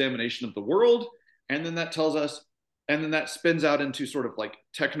empirical examination of the world, and then that tells us, and then that spins out into sort of like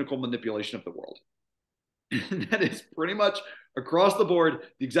technical manipulation of the world. And that is pretty much across the board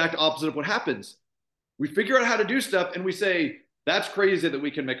the exact opposite of what happens. We figure out how to do stuff, and we say, that's crazy that we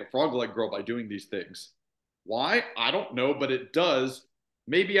can make a frog leg grow by doing these things. Why? I don't know, but it does.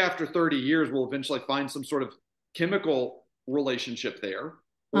 Maybe after 30 years, we'll eventually find some sort of chemical relationship there,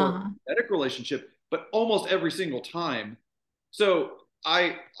 or genetic relationship, but almost every single time. So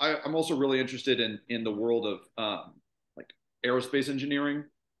I'm also really interested in the world of like aerospace engineering.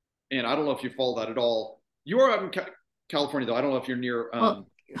 And I don't know if you follow that at all. You are out in California, though. I don't know if you're near...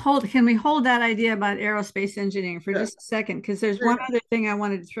 Can we hold that idea about aerospace engineering for just a second? Because there's one other thing I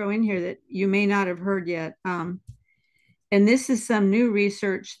wanted to throw in here that you may not have heard yet. And this is some new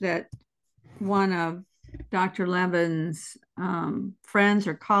research that one of Dr. Levin's friends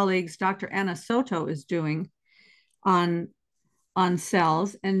or colleagues, Dr. Anna Soto, is doing on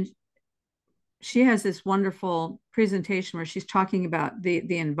cells. And she has this wonderful presentation where she's talking about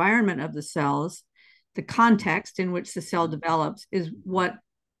the environment of the cells. The context in which the cell develops is what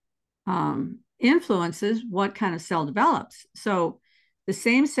influences what kind of cell develops. So the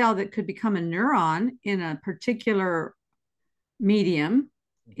same cell that could become a neuron in a particular medium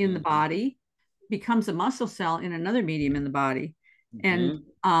in the body becomes a muscle cell in another medium in the body. And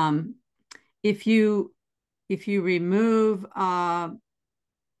if you remove a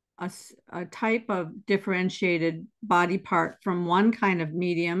type of differentiated body part from one kind of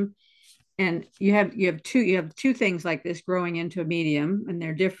medium, and you have two things like this growing into a medium, and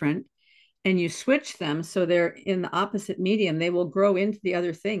they're different, and you switch them so they're in the opposite medium, they will grow into the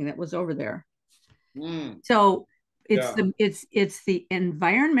other thing that was over there. So it's the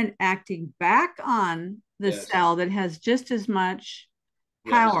environment acting back on the cell that has just as much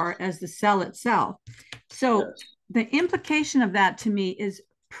power as the cell itself. So the implication of that to me is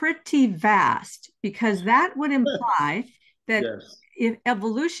pretty vast, because that would imply that if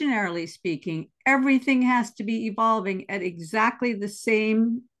evolutionarily speaking, everything has to be evolving at exactly the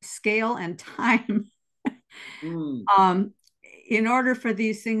same scale and time in order for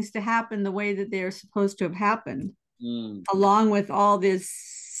these things to happen the way that they're supposed to have happened, along with all this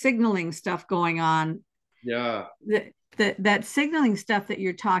signaling stuff going on. That signaling stuff that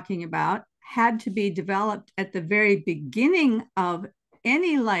you're talking about had to be developed at the very beginning of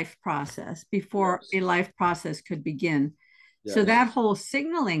any life process before a life process could begin. So that whole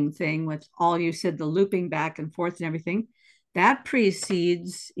signaling thing with all you said, the looping back and forth and everything, that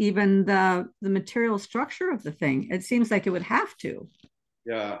precedes even the material structure of the thing. It seems like it would have to.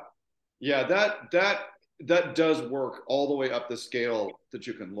 That does work all the way up the scale that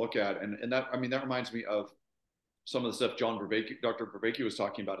you can look at. And that, I mean, that reminds me of some of the stuff Dr. Vervaeke was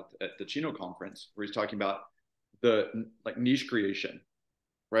talking about at the Chino conference, where he's talking about the like niche creation,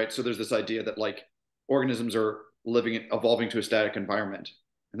 right? So there's this idea that like organisms are evolving to a static environment.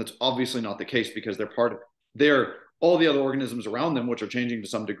 And that's obviously not the case, because they're all the other organisms around them, which are changing to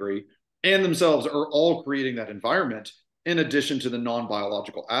some degree, and themselves are all creating that environment in addition to the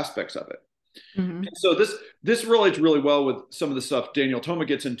non-biological aspects of it. So this relates really well with some of the stuff Daniel Toma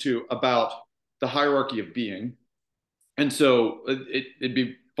gets into about the hierarchy of being. And so it'd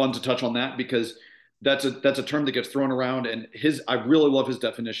be fun to touch on that, because that's a term that gets thrown around, and I really love his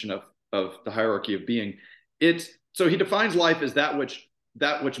definition of the hierarchy of being. So he defines life as that which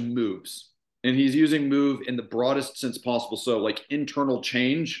moves, and he's using move in the broadest sense possible. So like internal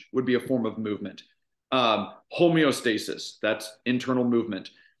change would be a form of movement. Homeostasis, that's internal movement.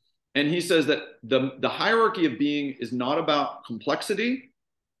 And he says that the hierarchy of being is not about complexity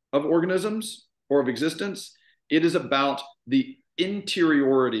of organisms or of existence. It is about the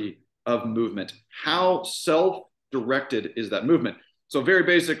interiority of movement. How self-directed is that movement? So very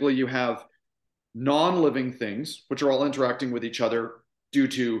basically, you have non-living things, which are all interacting with each other due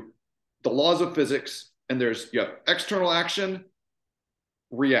to the laws of physics. And you have external action,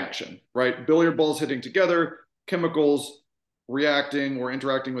 reaction, right? Billiard balls hitting together, chemicals reacting or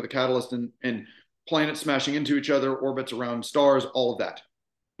interacting with a catalyst, and planets smashing into each other, orbits around stars, all of that.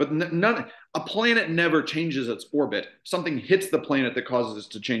 But a planet never changes its orbit. Something hits the planet that causes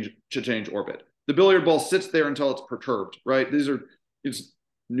it to change orbit. The billiard ball sits there until it's perturbed, right? It's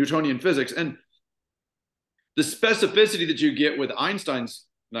Newtonian physics. And the specificity that you get with Einstein's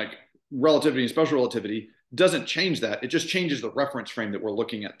like relativity and special relativity doesn't change that. It just changes the reference frame that we're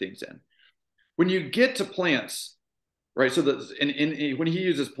looking at things in. When you get to plants, right? So when he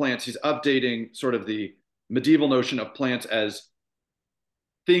uses plants, he's updating sort of the medieval notion of plants as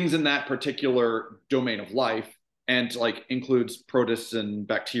things in that particular domain of life, and like includes protists and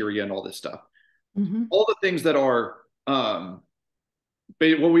bacteria and all this stuff. All the things that are what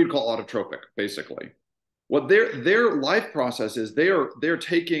we'd call autotrophic, basically. What their life process is, they're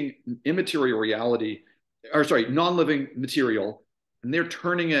taking non-living material, and they're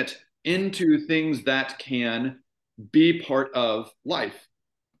turning it into things that can be part of life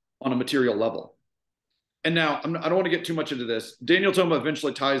on a material level. And now I don't want to get too much into this. Daniel Toma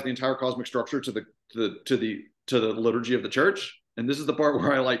eventually ties the entire cosmic structure to the liturgy of the church, and this is the part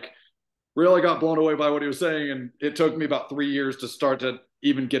where I like really got blown away by what he was saying, and it took me about 3 years to start to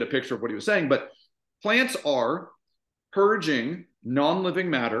even get a picture of what he was saying. But plants are purging non-living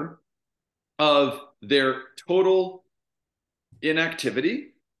matter of their total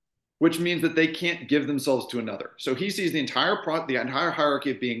inactivity, which means that they can't give themselves to another. So he sees the entire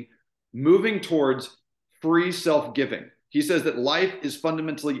hierarchy of being moving towards free self-giving. He says that life is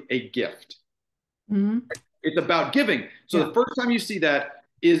fundamentally a gift. Mm-hmm. It's about giving. So Yeah. the first time you see that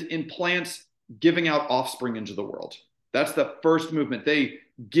is in plants giving out offspring into the world. That's the first movement. They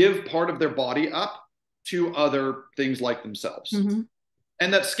give part of their body up to other things like themselves. Mm-hmm.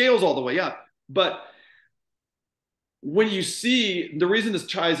 And that scales all the way up. But when you see, the reason this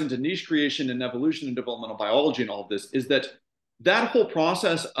ties into niche creation and evolution and developmental biology and all of this is that that whole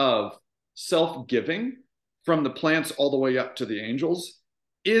process of self-giving from the plants all the way up to the angels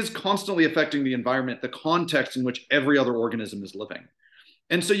is constantly affecting the environment, the context in which every other organism is living.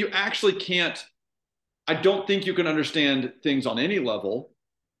 And so you actually can't, I don't think you can understand things on any level.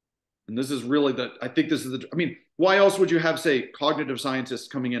 And this is really I think this is I mean, why else would you have, say, cognitive scientists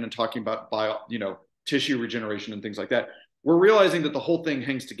coming in and talking about tissue regeneration and things like that? We're realizing that the whole thing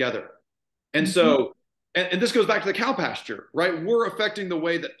hangs together. And Mm-hmm. so, and this goes back to the cow pasture, right? We're affecting the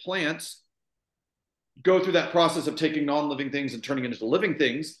way that plants go through that process of taking non-living things and turning it into living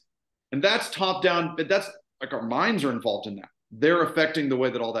things. And that's top down, but that's like our minds are involved in that. They're affecting the way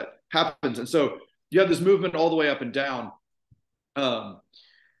that all that happens. And so you have this movement all the way up and down.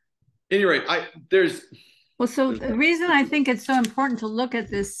 Any rate, So the reason I think it's so important to look at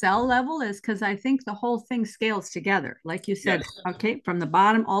this cell level is because I think the whole thing scales together. Like you said, yes. Okay, from the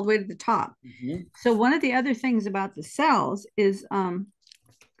bottom all the way to the top. Mm-hmm. So one of the other things about the cells is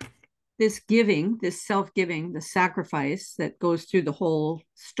this giving, this self-giving, the sacrifice that goes through the whole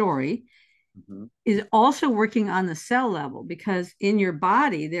story, mm-hmm. is also working on the cell level, because in your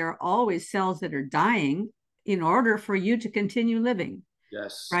body, there are always cells that are dying in order for you to continue living.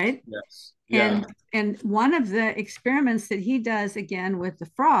 Yes. Right? Yes. Yeah. And one of the experiments that he does again with the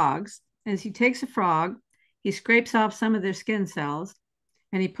frogs is he takes a frog, he scrapes off some of their skin cells,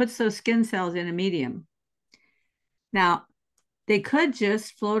 and he puts those skin cells in a medium. Now, they could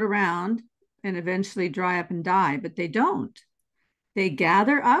just float around and eventually dry up and die, but they don't. They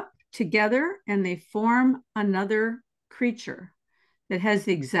gather up together and they form another creature that has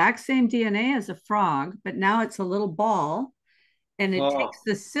the exact same DNA as a frog, but now it's a little ball. And it takes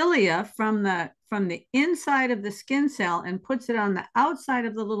the cilia from the inside of the skin cell and puts it on the outside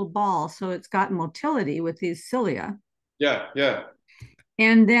of the little ball. So it's got motility with these cilia. Yeah, yeah.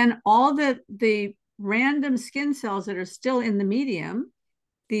 And then all the random skin cells that are still in the medium,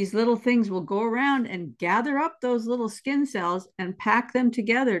 these little things will go around and gather up those little skin cells and pack them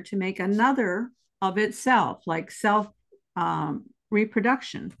together to make another of itself, like self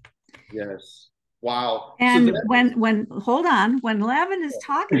reproduction. Yes. Wow. And so when hold on, when Levin is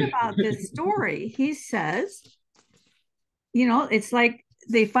talking about this story, he says, it's like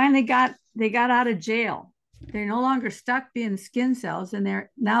they finally got out of jail. They're no longer stuck being skin cells, and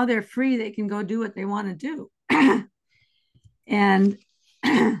they're free. They can go do what they want to do. And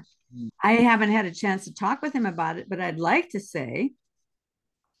I haven't had a chance to talk with him about it, but I'd like to say,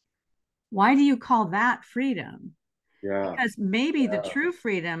 why do you call that freedom? Yeah. Because maybe the true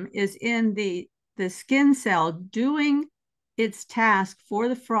freedom is in the skin cell doing its task for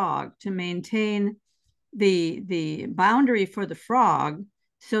the frog to maintain the boundary for the frog,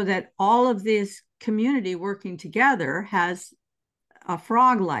 so that all of this community working together has a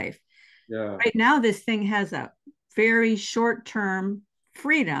frog life. Yeah. Right now, this thing has a very short-term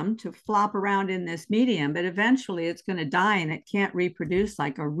freedom to flop around in this medium, but eventually it's going to die and it can't reproduce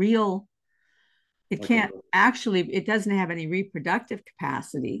like a real, it doesn't have any reproductive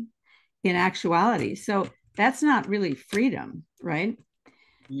capacity in actuality. So that's not really freedom, right?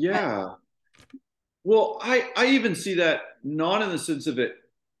 Yeah. Well, I even see that not in the sense of it.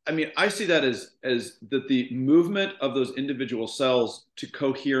 I mean, I see that as that the movement of those individual cells to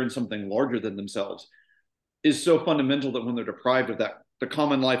cohere in something larger than themselves is so fundamental that when they're deprived of that, the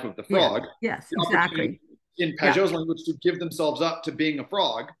common life of the frog, yes, exactly. In Pajot's language, to give themselves up to being a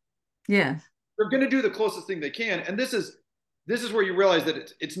frog, yes, they're going to do the closest thing they can. And this is where you realize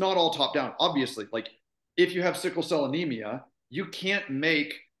that it's not all top down. Obviously, like if you have sickle cell anemia, you can't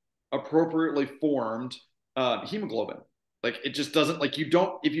make appropriately formed hemoglobin. Like it just doesn't, like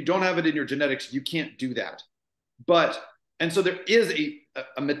if you don't have it in your genetics, you can't do that. And so there is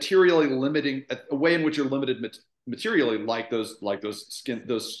a materially limiting, a way in which you're limited materially, like those skin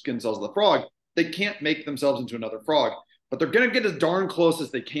cells of the frog. They can't make themselves into another frog, but they're going to get as darn close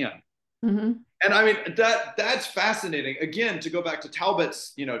as they can. Mm-hmm. And I mean, that's fascinating. Again, to go back to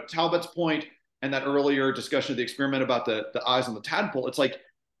Talbot's point and that earlier discussion of the experiment about the eyes on the tadpole, it's like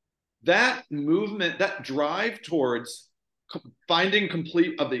that movement, that drive towards finding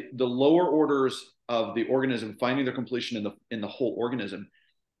complete of the lower orders of the organism, finding their completion in the whole organism,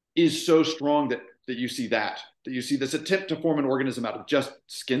 is so strong that you see that you see this attempt to form an organism out of just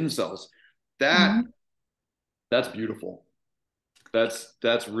skin cells. That's beautiful.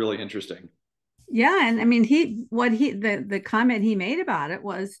 That's really interesting. Yeah, and I mean the comment he made about it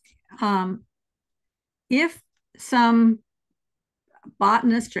was, if some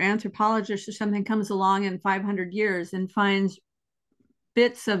botanist or anthropologist or something comes along in 500 years and finds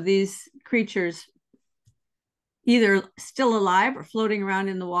bits of these creatures either still alive or floating around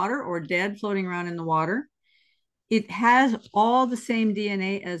in the water or dead floating around in the water, it has all the same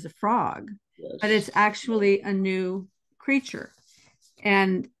DNA as a frog, yes, but it's actually a new creature.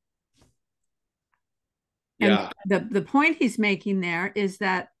 And yeah, and the point he's making there is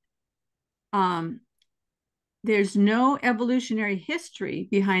that there's no evolutionary history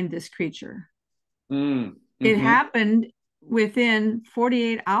behind this creature. Mm-hmm. It happened within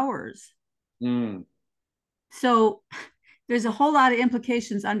 48 hours. Mm. So there's a whole lot of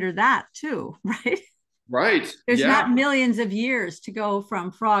implications under that too, right? Right. There's not millions of years to go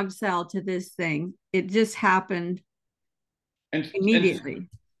from frog cell to this thing. It just happened immediately.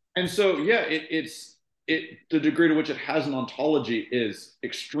 And so, yeah, it's the degree to which it has an ontology is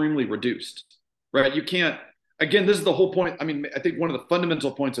extremely reduced, right? You can't, again, this is the whole point. I mean, I think one of the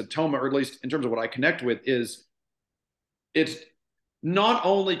fundamental points of Toma, or at least in terms of what I connect with, is it's not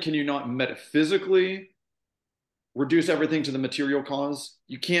only can you not metaphysically reduce everything to the material cause,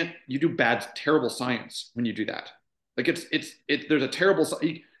 you do bad, terrible science when you do that. Like there's a terrible,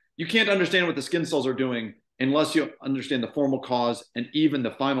 you can't understand what the skin cells are doing unless you understand the formal cause and even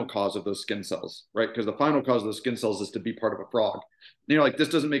the final cause of those skin cells, right? Because the final cause of those skin cells is to be part of a frog. And you're like, this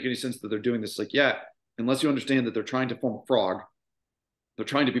doesn't make any sense that they're doing this. Like, yeah, unless you understand that they're trying to form a frog, they're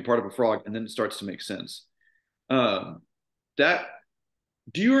trying to be part of a frog, and then it starts to make sense.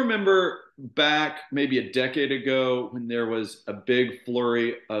 Do you remember back maybe a decade ago when there was a big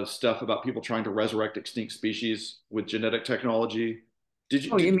flurry of stuff about people trying to resurrect extinct species with genetic technology?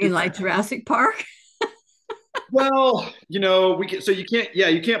 You mean like Jurassic Park? Well, you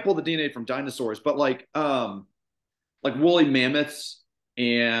can't pull the DNA from dinosaurs, but like woolly mammoths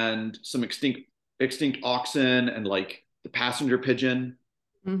and some extinct oxen and like the passenger pigeon.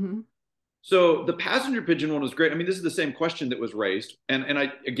 Mm-hmm. So the passenger pigeon one was great. I mean, this is the same question that was raised. And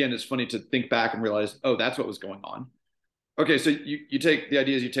again, it's funny to think back and realize, oh, that's what was going on. Okay, so you take the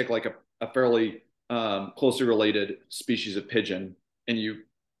idea is you take like a fairly closely related species of pigeon, and you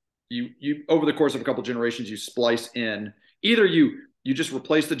over the course of a couple of generations, you splice in, either you just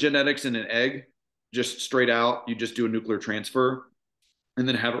replace the genetics in an egg, just straight out, you just do a nuclear transfer and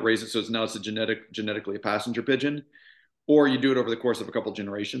then have it raise it so it's genetically a passenger pigeon, or you do it over the course of a couple of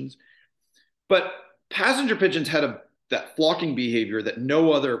generations. But passenger pigeons had that flocking behavior that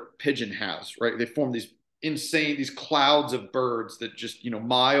no other pigeon has, right? They form these clouds of birds that just,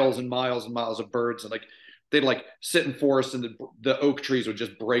 miles and miles and miles of birds, and like they'd like sit in forests and the oak trees would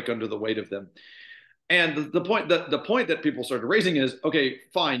just break under the weight of them. And the point that people started raising is, okay,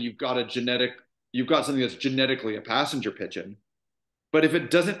 fine, you've got something that's genetically a passenger pigeon, but if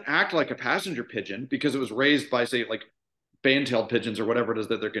it doesn't act like a passenger pigeon because it was raised by, say, like band-tailed pigeons or whatever it is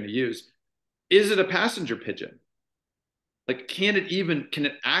that they're going to use, is it a passenger pigeon? Like, can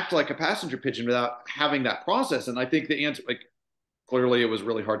it act like a passenger pigeon without having that process? And I think the answer, like, clearly it was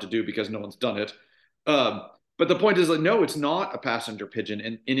really hard to do because no one's done it. But the point is, like, no, it's not a passenger pigeon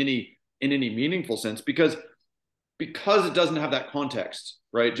in any meaningful sense because it doesn't have that context,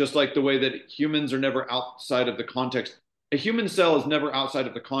 right? Just like the way that humans are never outside of the context. A human cell is never outside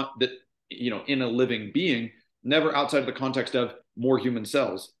of in a living being, never outside of the context of more human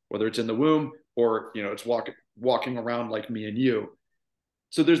cells, whether it's in the womb or, it's walking around like me and you.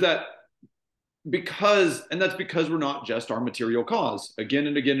 So there's that, and that's because we're not just our material cause again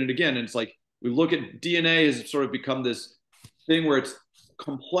and again and again. And it's like, we look at DNA as sort of become this thing where it's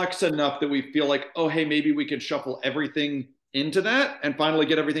complex enough that we feel like, oh, hey, maybe we could shuffle everything into that and finally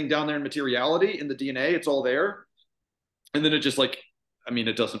get everything down there in materiality in the DNA. It's all there. And then it just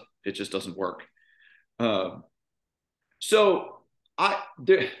it just doesn't work. So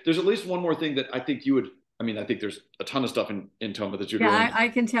there's at least one more thing that I think you would, I think there's a ton of stuff in Toma that you'd really... I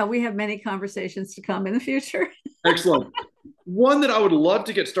can tell we have many conversations to come in the future. Excellent. One that I would love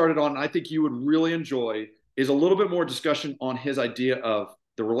to get started on, and I think you would really enjoy, is a little bit more discussion on his idea of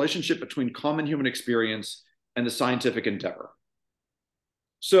the relationship between common human experience and the scientific endeavor.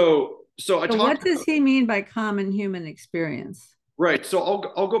 So what does he mean by common human experience? Right. So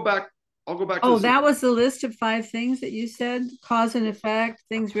I'll go back. Oh, that was the list of 5 things that you said, cause and effect,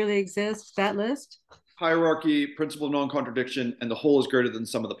 things really exist, that list? Hierarchy, principle of non-contradiction, and the whole is greater than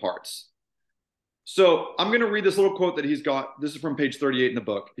sum of the parts. So I'm going to read this little quote that he's got. This is from page 38 in the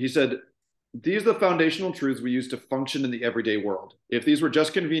book. He said, "These are the foundational truths we use to function in the everyday world. If these were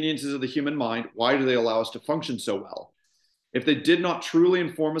just conveniences of the human mind, why do they allow us to function so well? If they did not truly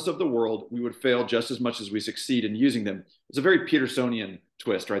inform us of the world, we would fail just as much as we succeed in using them. It's a very Petersonian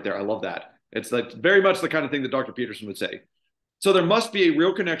twist right there. I love that. It's like very much the kind of thing that Dr. Peterson would say. So there must be a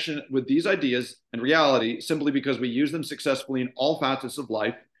real connection with these ideas and reality simply because we use them successfully in all facets of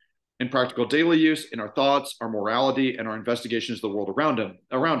life, in practical daily use, in our thoughts, our morality, and our investigations of the world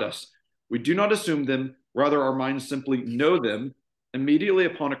around us. We do not assume them, rather our minds simply know them immediately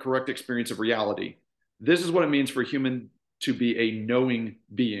upon a correct experience of reality. This is what it means for a human to be a knowing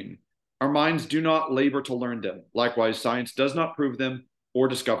being. Our minds do not labor to learn them. Likewise, science does not prove them or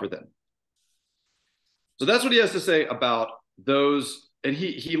discover them. So that's what he has to say about those, and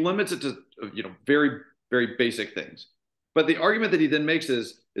he limits it to very, very basic things. But the argument that he then makes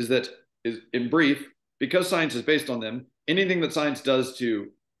is that in brief, because science is based on them, anything that science does to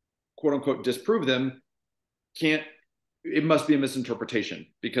quote unquote disprove them it must be a misinterpretation,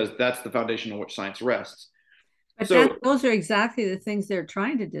 because that's the foundation on which science rests. But those are exactly the things they're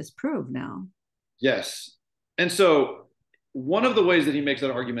trying to disprove now. Yes. And so one of the ways that he makes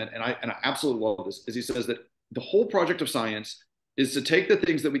that argument, and I absolutely love this, is he says that the whole project of science is to take the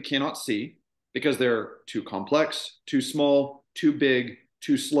things that we cannot see because they're too complex, too small, too big,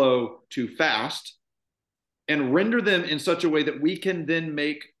 too slow, too fast, and render them in such a way that we can then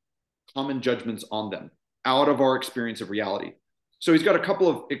make common judgments on them out of our experience of reality. So he's got a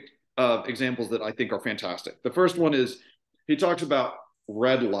couple of examples that I think are fantastic. The first one is he talks about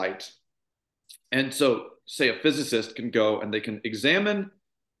red light. And so say a physicist can go and they can examine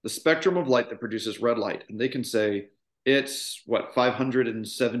the spectrum of light that produces red light. And they can say, it's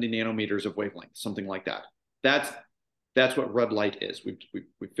 570 nanometers of wavelength, something like that. That's what red light is. We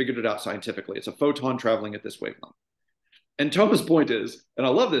figured it out scientifically. It's a photon traveling at this wavelength. And Toma's point is, and I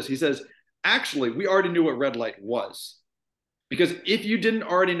love this, he says, actually, we already knew what red light was. Because if you didn't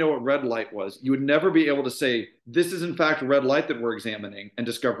already know what red light was, you would never be able to say, this is in fact red light that we're examining and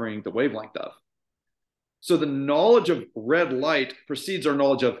discovering the wavelength of. So the knowledge of red light precedes our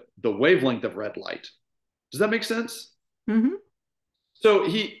knowledge of the wavelength of red light. Does that make sense? Mm-hmm. So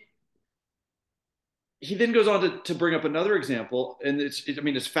he then goes on to bring up another example, and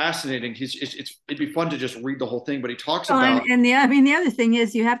it's fascinating. It'd be fun to just read the whole thing, but he talks about. And the other thing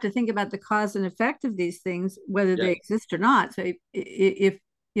is you have to think about the cause and effect of these things, whether they exist or not. So if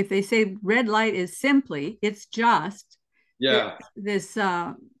they say red light is simply, it's just this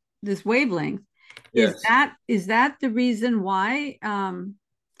wavelength. Yes. Is that the reason why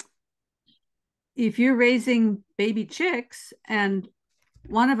if you're raising baby chicks and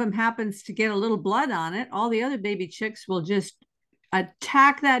one of them happens to get a little blood on it, all the other baby chicks will just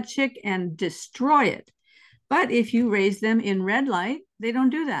attack that chick and destroy it. But if you raise them in red light, they don't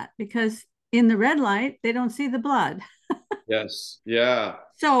do that, because in the red light, they don't see the blood. Yes. Yeah.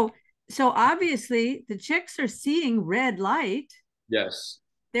 So obviously the chicks are seeing red light. Yes.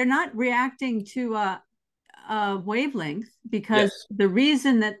 They're not reacting to a wavelength, because the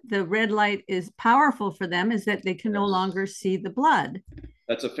reason that the red light is powerful for them is that they can no longer see the blood.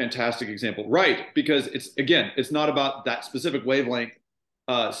 That's a fantastic example, right? Because it's not about that specific wavelength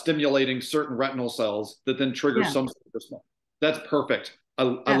stimulating certain retinal cells that then triggers some sort of response. That's perfect. I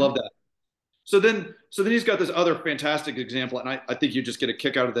love that. So then he's got this other fantastic example, and I think you just get a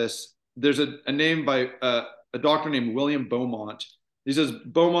kick out of this. There's a name by a doctor named William Beaumont. He says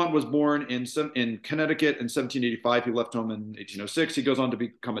Beaumont was born in Connecticut in 1785. He left home in 1806. He goes on to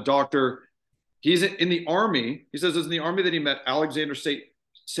become a doctor. He's in the army. He says it's in the army that he met Alexander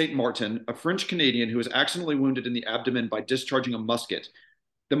St. Martin, a French Canadian who was accidentally wounded in the abdomen by discharging a musket.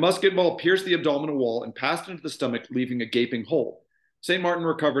 The musket ball pierced the abdominal wall and passed into the stomach, leaving a gaping hole. St. Martin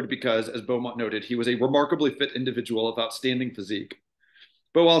recovered because, as Beaumont noted, he was a remarkably fit individual of outstanding physique.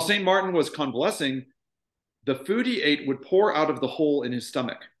 But while St. Martin was convalescing, the food he ate would pour out of the hole in his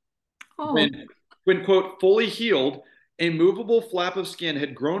stomach. Oh. When, quote, fully healed, a movable flap of skin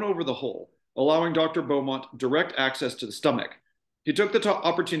had grown over the hole, allowing Dr. Beaumont direct access to the stomach. He took the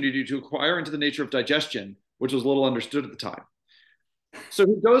opportunity to inquire into the nature of digestion, which was little understood at the time. So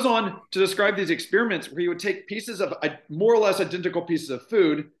he goes on to describe these experiments where he would take pieces of more or less identical pieces of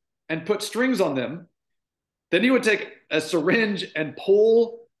food and put strings on them. Then he would take a syringe and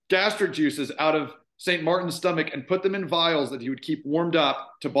pull gastric juices out of St. Martin's stomach and put them in vials that he would keep warmed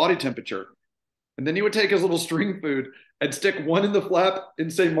up to body temperature. And then he would take his little string food and stick one in the flap in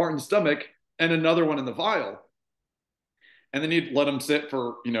St. Martin's stomach and another one in the vial. And then he'd let them sit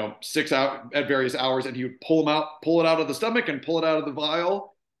for 6 hours at various hours, and he would pull it out of the stomach and pull it out of the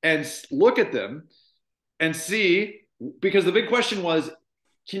vial and look at them and see, because the big question was,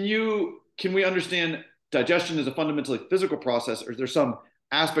 can we understand digestion as a fundamentally physical process, or is there some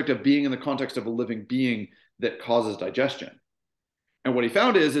aspect of being in the context of a living being that causes digestion? And what he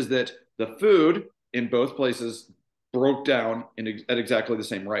found is that the food in both places broke down at exactly the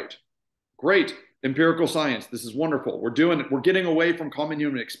same rate. Great, empirical science. This is wonderful. We're getting away from common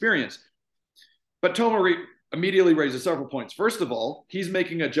human experience. But Toma immediately raises several points. First of all, he's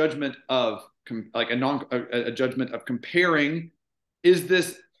making a judgment of a judgment of comparing, is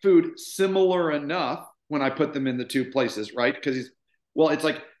this food similar enough when I put them in the two places, right? Because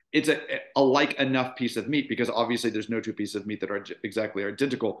it's a like enough piece of meat, because obviously there's no two pieces of meat that are exactly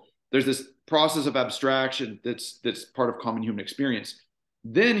identical. There's this process of abstraction that's part of common human experience.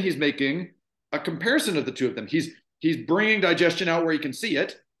 Then he's making a comparison of the two of them. He's bringing digestion out where he can see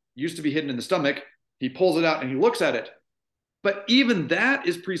it. Used to be hidden in the stomach. He pulls it out and he looks at it. But even that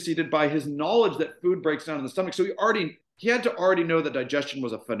is preceded by his knowledge that food breaks down in the stomach. So he had to already know that digestion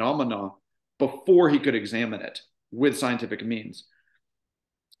was a phenomenon before he could examine it with scientific means.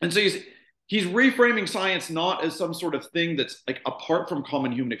 And so he's reframing science not as some sort of thing that's like apart from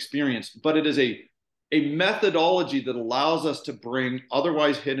common human experience, but it is a methodology that allows us to bring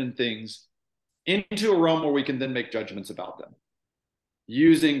otherwise hidden things into a realm where we can then make judgments about them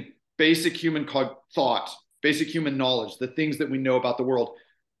using basic human thought, basic human knowledge, the things that we know about the world.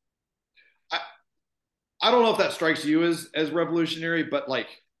 I don't know if that strikes you as revolutionary, but like,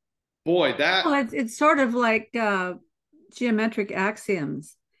 boy, that... Well, it's sort of like geometric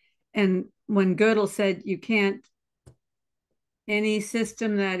axioms. And when Gödel said you can't, any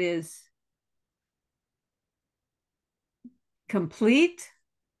system that is complete,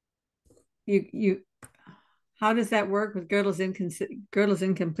 you how does that work with Gödel's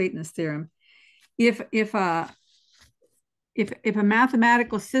incompleteness theorem? If a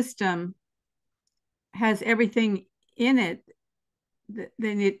mathematical system has everything in it,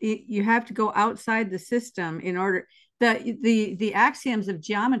 then you have to go outside the system in order. The axioms of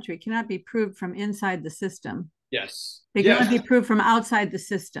geometry cannot be proved from inside the system. Yes. They can only be proved from outside the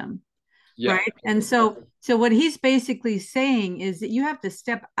system. Yeah. Right. And so what he's basically saying is that you have to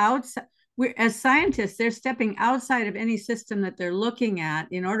step outside. As scientists, they're stepping outside of any system that they're looking at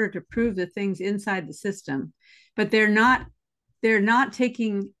in order to prove the things inside the system. But they're not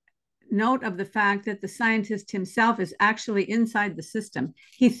taking note of the fact that the scientist himself is actually inside the system.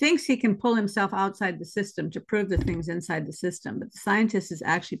 He thinks he can pull himself outside the system to prove the things inside the system, but the scientist is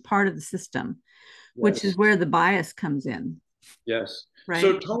actually part of the system, yes, which is where the bias comes in. Yes. Right.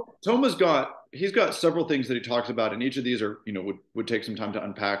 So Toma's got several things that he talks about, and each of these are, would take some time to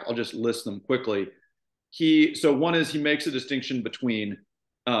unpack. I'll just list them quickly. So one is he makes a distinction between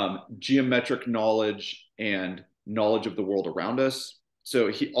geometric knowledge and knowledge of the world around us.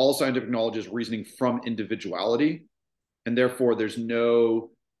 So all scientific knowledge is reasoning from individuality, and therefore there's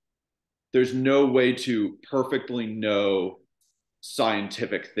no way to perfectly know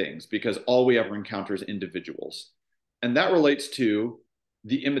scientific things because all we ever encounter is individuals. And that relates to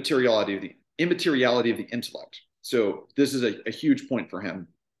the immateriality of the intellect. So this is a huge point for him.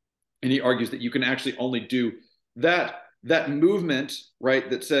 And he argues that you can actually only do that movement, right,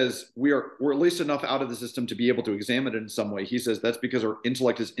 that says we're at least enough out of the system to be able to examine it in some way. He says that's because our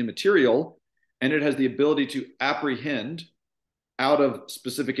intellect is immaterial and it has the ability to apprehend out of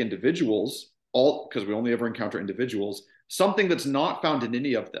specific individuals, because we only ever encounter individuals, something that's not found in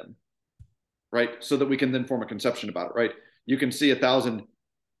any of them, right? So that we can then form a conception about it, right? You can see 1,000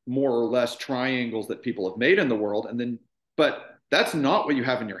 more or less triangles that people have made in the world, but that's not what you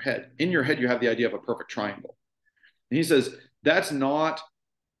have in your head. In your head, you have the idea of a perfect triangle. And he says, that's not,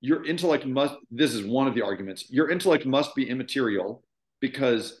 your intellect this is one of the arguments, your intellect must be immaterial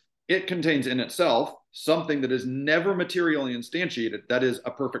because it contains in itself something that is never materially instantiated, that is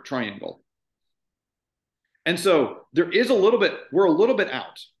a perfect triangle. And so we're a little bit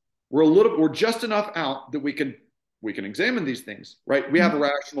out. We're just enough out that we can examine these things, right? We have a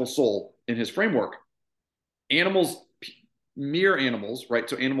rational soul in his framework. Animals, mere animals, right?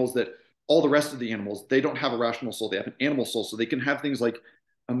 So animals that all the rest of the animals, they don't have a rational soul. They have an animal soul. So they can have things like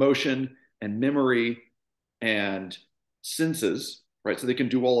emotion and memory and senses, right? So they can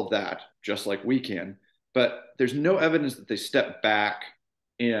do all of that just like we can. But there's no evidence that they step back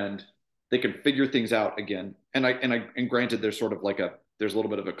and they can figure things out again. And granted, there's sort of like there's a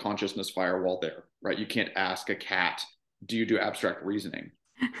little bit of a consciousness firewall there, right? You can't ask a cat, do you do abstract reasoning?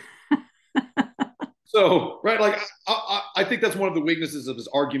 So, right, like I think that's one of the weaknesses of his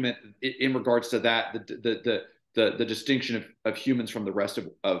argument in regards to that, the distinction of humans from the rest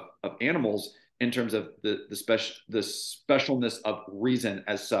of animals in terms of the specialness of reason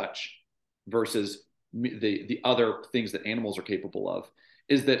as such versus the other things that animals are capable of.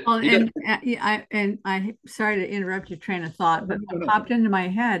 Is that I'm sorry to interrupt your train of thought, but what popped into my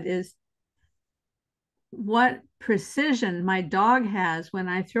head is what precision my dog has when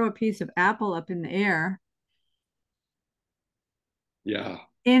I throw a piece of apple up in the air. Yeah.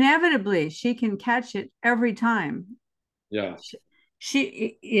 Inevitably, she can catch it every time. Yeah.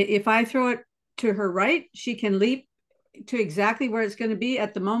 If I throw it to her right, she can leap to exactly where it's going to be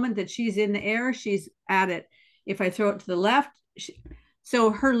at the moment that she's in the air. She's at it. If I throw it to the left,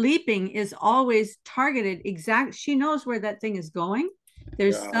 so her leaping is always targeted exact. She knows where that thing is going.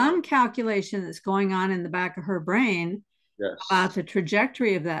 There's some calculation that's going on in the back of her brain about the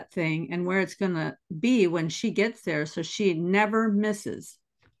trajectory of that thing and where it's going to be when she gets there. So she never misses.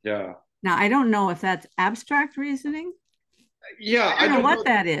 Yeah. Now, I don't know if that's abstract reasoning. Yeah. I don't know what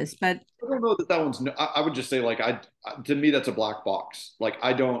that is, but I don't know that that one's, I would just say like, to me, that's a black box. Like,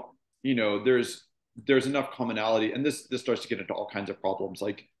 I don't, there's enough commonality, and this starts to get into all kinds of problems.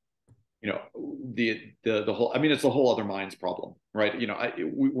 Like, the whole, I mean, it's the whole other minds problem, right?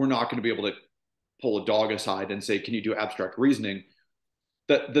 We're not going to be able to pull a dog aside and say, can you do abstract reasoning?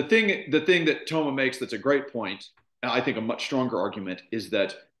 The thing that Toma makes that's a great point, and I think a much stronger argument, is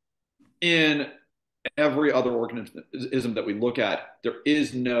that in every other organism that we look at,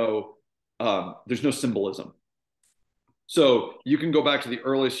 there's no symbolism. So you can go back to the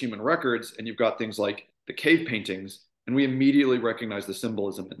earliest human records, and you've got things like the cave paintings, and we immediately recognize the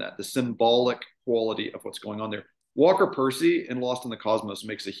symbolism in that, the symbolic quality of what's going on there. Walker Percy in Lost in the Cosmos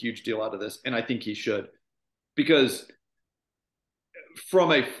makes a huge deal out of this, and I think he should, because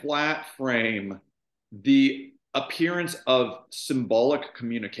from a flat frame, the appearance of symbolic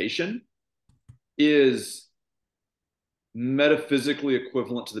communication is metaphysically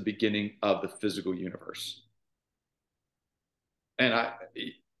equivalent to the beginning of the physical universe. And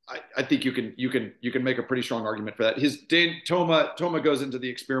I think you can make a pretty strong argument for that. Toma goes into the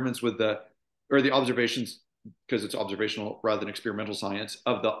experiments with the observations, because it's observational rather than experimental science,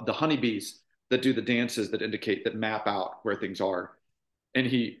 of the honeybees that do the dances that map out where things are. And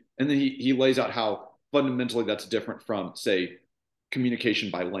then he lays out how fundamentally that's different from, say,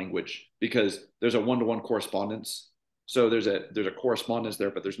 communication by language, because there's a one-to-one correspondence. So there's a correspondence there,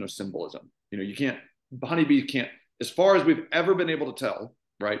 but there's no symbolism. Honeybees can't, as far as we've ever been able to tell,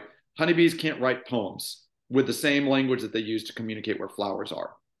 right? Honeybees can't write poems with the same language that they use to communicate where flowers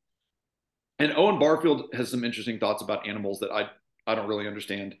are. And Owen Barfield has some interesting thoughts about animals that I don't really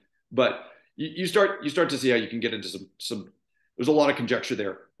understand, but you start to see how you can get into some. There's a lot of conjecture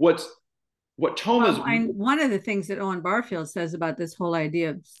there. What Toma's one of the things that Owen Barfield says about this whole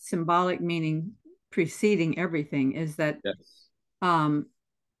idea of symbolic meaning preceding everything is that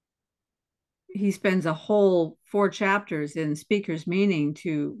he spends a whole 4 chapters in Speaker's Meaning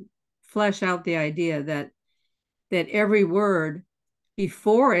to flesh out the idea that every word,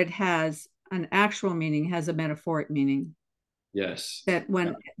 before it has an actual meaning, has a metaphoric meaning. Yes. That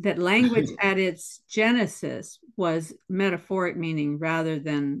language at its genesis was metaphoric meaning rather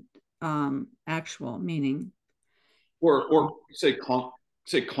than actual meaning, or say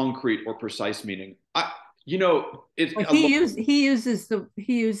concrete or precise meaning. He uses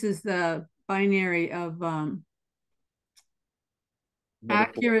the binary of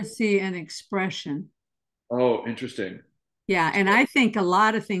accuracy and expression. Oh, interesting. Yeah, and I think a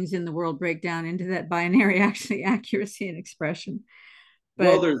lot of things in the world break down into that binary, actually, accuracy and expression.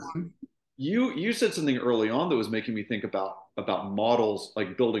 But, you said something early on that was making me think about models,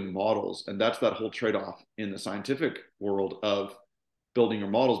 like building models, and that's that whole trade-off in the scientific world of building your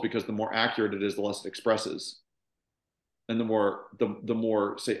models, because the more accurate it is, the less it expresses, and the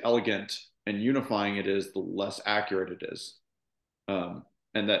more say elegant and unifying it is, the less accurate it is. And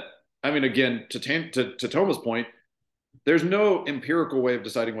that, I mean, again, to Toma's point, there's no empirical way of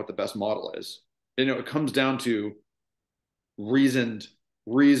deciding what the best model is. It comes down to reasoned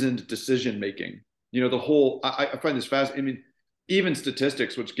decision making. I find this fascinating. I mean, even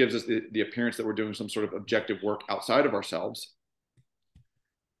statistics, which gives us the appearance that we're doing some sort of objective work outside of ourselves.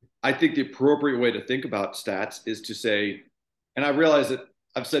 I think the appropriate way to think about stats is to say, and I realize that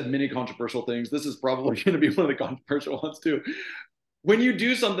I've said many controversial things. This is probably going to be one of the controversial ones too. When you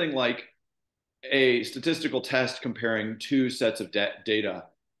do something like a statistical test comparing 2 sets of data,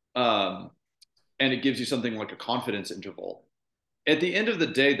 and it gives you something like a confidence interval, at the end of the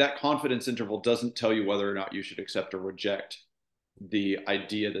day, that confidence interval doesn't tell you whether or not you should accept or reject the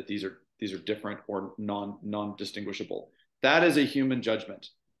idea that these are different or non-distinguishable. That is a human judgment,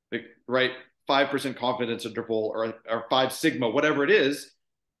 right? 5% confidence interval or 5 sigma, whatever it is.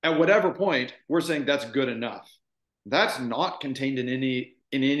 At whatever point, we're saying that's good enough. That's not contained in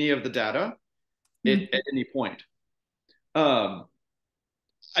any of the data at any point. I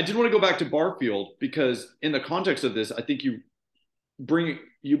did want to go back to Barfield, because in the context of this, I think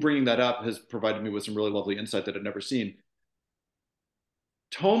bringing that up has provided me with some really lovely insight that I'd never seen.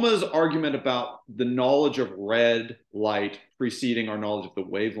 Toma's argument about the knowledge of red light preceding our knowledge of the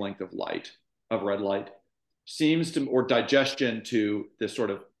wavelength of light, of red light, seems to, or digestion to this sort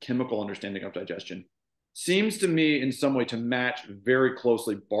of chemical understanding of digestion, seems to me in some way to match very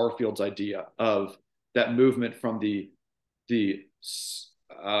closely Barfield's idea of that movement from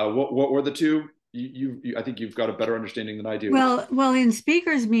what were the two? I think you've got a better understanding than I do. Well, in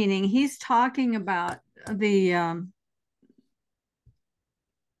Speaker's meaning, he's talking about the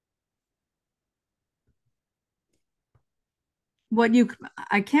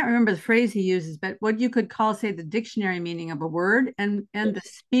I can't remember the phrase he uses, but what you could call, say, the dictionary meaning of a word and yes, the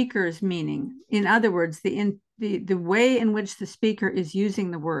speaker's meaning. In other words, the way in which the speaker is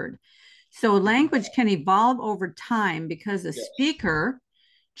using the word. So language can evolve over time because a yes, speaker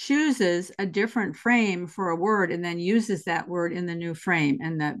chooses a different frame for a word and then uses that word in the new frame.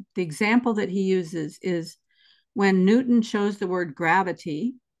 And the example that he uses is when Newton chose the word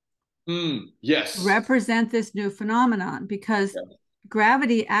gravity. Yes. Represent this new phenomenon, because yes,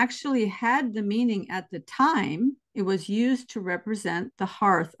 gravity actually had the meaning at the time. It was used to represent the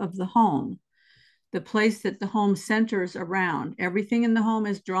hearth of the home, the place that the home centers around. Everything in the home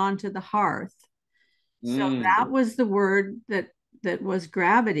is drawn to the hearth. So that was the word that was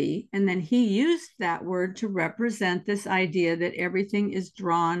gravity. And then he used that word to represent this idea that everything is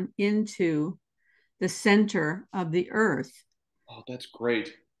drawn into the center of the earth. Oh, that's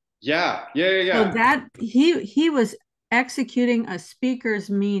great. Yeah. So that he was executing a speaker's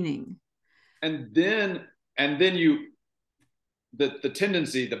meaning. And then the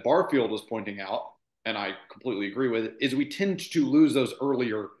tendency that Barfield was pointing out, and I completely agree with it, is we tend to lose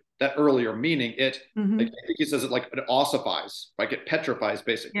that earlier meaning. It, like, I think he says it like it ossifies, like it petrifies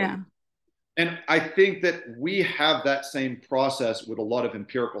basically. Yeah. And I think that we have that same process with a lot of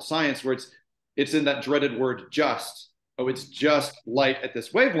empirical science where it's in that dreaded word just. Oh, it's just light at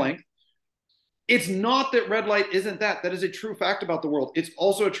this wavelength. It's not that red light isn't that. That is a true fact about the world. It's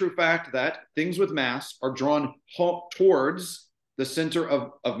also a true fact that things with mass are drawn towards the center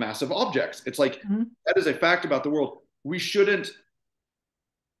of massive objects. It's like, that is a fact about the world. We shouldn't,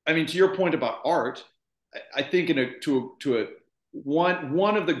 I mean, to your point about art, I think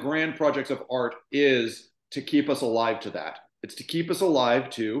one of the grand projects of art is to keep us alive to that. It's to keep us alive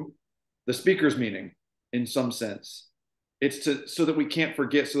to the speaker's meaning in some sense. It's so that we can't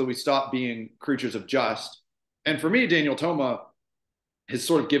forget, so that we stop being creatures of just. And for me, Daniel Toma has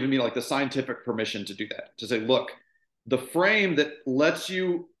sort of given me like the scientific permission to do that, to say, look, the frame that lets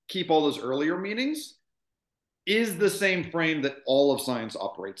you keep all those earlier meanings is the same frame that all of science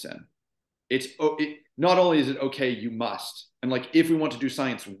operates in. Not only is it okay, you must. And like, if we want to do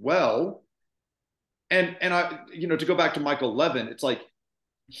science well, and I, to go back to Michael Levin, it's like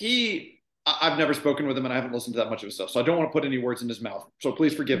I've never spoken with him and I haven't listened to that much of his stuff. So I don't want to put any words in his mouth. So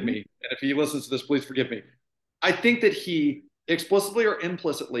please forgive me. And if he listens to this, please forgive me. I think that he explicitly or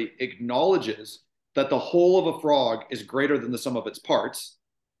implicitly acknowledges that the whole of a frog is greater than the sum of its parts,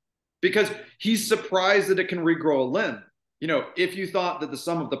 because he's surprised that it can regrow a limb. If you thought that the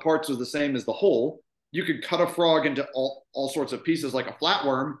sum of the parts was the same as the whole, you could cut a frog into all sorts of pieces like a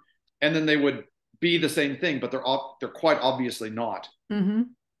flatworm, and then they would be the same thing, but they're quite obviously not.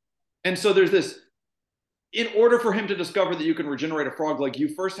 And so there's this, in order for him to discover that you can regenerate a frog, like, you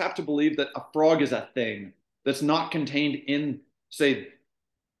first have to believe that a frog is a thing that's not contained in, say,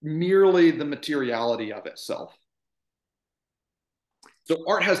 merely the materiality of itself. So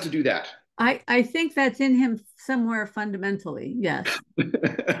art has to do that. I think that's in him somewhere fundamentally, yes.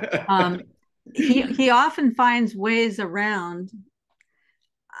 He often finds ways around.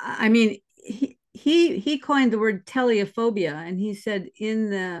 I mean, he coined the word teleophobia, and he said in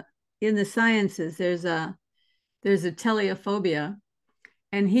the sciences there's a teleophobia,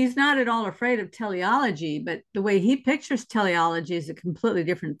 and he's not at all afraid of teleology, but the way he pictures teleology is a completely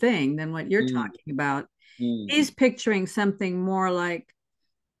different thing than what you're talking about. He's picturing something more like,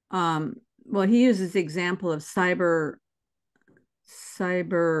 well, he uses the example of cybernetics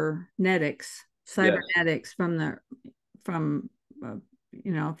from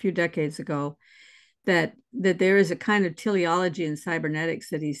a few decades ago, that there is a kind of teleology in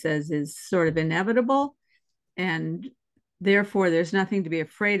cybernetics that he says is sort of inevitable, and therefore there's nothing to be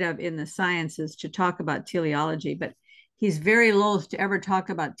afraid of in the sciences to talk about teleology. But he's very loath to ever talk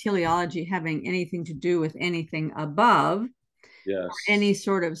about teleology having anything to do with anything above, yes, or any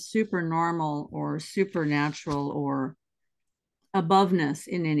sort of supernormal or supernatural or aboveness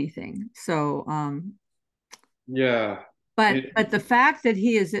in anything. So yeah. But the fact that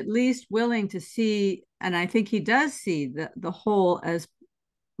he is at least willing to see I think he does see the whole as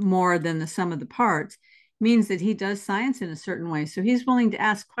more than the sum of the parts, means that he does science in a certain way. So he's willing to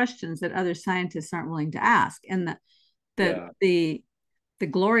ask questions that other scientists aren't willing to ask. And the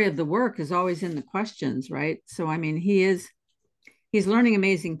glory of the work is always in the questions, right? So I mean, he's learning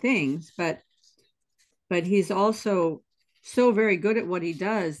amazing things, but he's also so very good at what he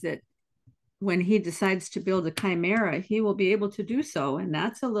does that when he decides to build a chimera, he will be able to do so. And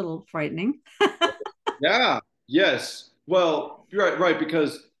that's a little frightening. Yeah. Yes. Well, you're right,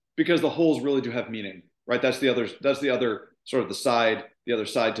 because the wholes really do have meaning, right? That's the other sort of the other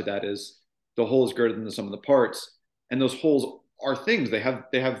side to that is the whole is greater than the sum of the parts. And those wholes are things. They have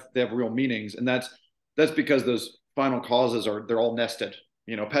real meanings. And that's because those final causes they're all nested.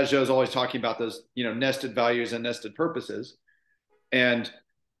 You know, Pageau is always talking about those, you know, nested values and nested purposes. And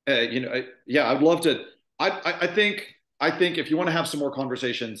yeah, I'd love to. I think if you want to have some more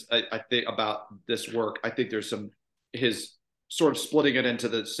conversations, I think about this work, I think there's his sort of splitting it into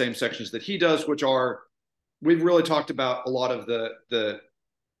the same sections that he does, which are, we've really talked about a lot of the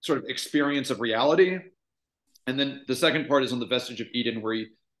sort of experience of reality. And then the second part is on the vestige of Eden, where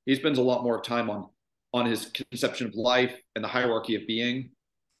he spends a lot more time on his conception of life and the hierarchy of being.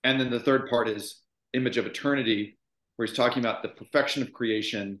 And then the third part is image of eternity, where he's talking about the perfection of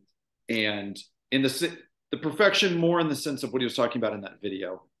creation, and in the perfection more in the sense of what he was talking about in that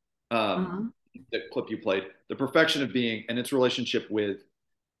video, the clip you played, the perfection of being and its relationship with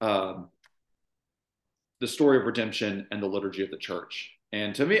the story of redemption and the liturgy of the church.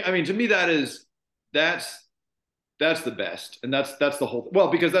 And to me, that's the best, and that's the whole.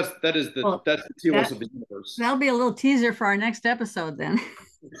 Well, because that's the telos of the universe. That'll be a little teaser for our next episode, then.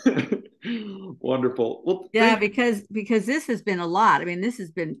 Wonderful. Well, yeah, because this has been a lot. I mean, this has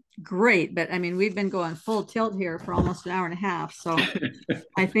been great, but I mean, we've been going full tilt here for almost an hour and a half. So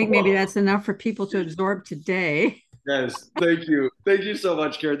I think maybe that's enough for people to absorb today. Yes, thank you so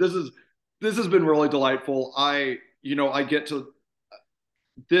much, Karen. This has been really delightful. I get to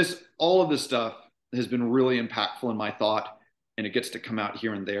this. All of this stuff has been really impactful in my thought, and it gets to come out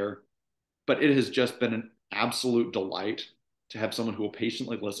here and there. But it has just been an absolute delight to have someone who will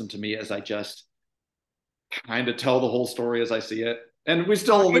patiently listen to me as I just kind of tell the whole story as I see it. And we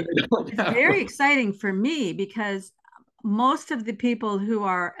still it's very exciting for me, because most of the people who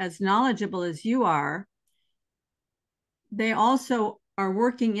are as knowledgeable as you are, they also are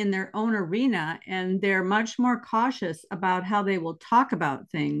working in their own arena, and they're much more cautious about how they will talk about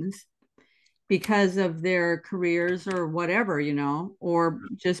things because of their careers or whatever, you know, or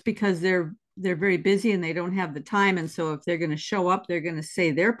just because they're very busy and they don't have the time. And so if they're going to show up, they're going to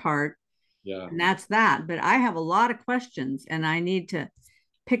say their part. Yeah. And that's that. But I have a lot of questions and I need to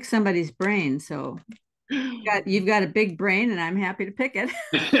pick somebody's brain. So you've got a big brain and I'm happy to pick it.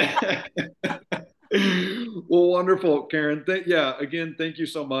 Well, wonderful, Karen. Again, thank you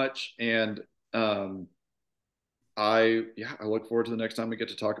so much. And I look forward to the next time we get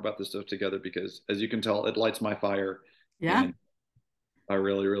to talk about this stuff together, because as you can tell, it lights my fire. Yeah. And I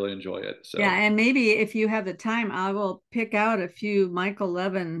really, really enjoy it. So yeah, and maybe if you have the time, I will pick out a few Michael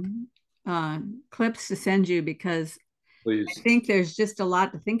Levin clips to send you, because please. I think there's just a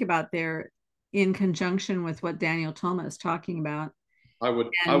lot to think about there in conjunction with what Daniel Toma is talking about. I would.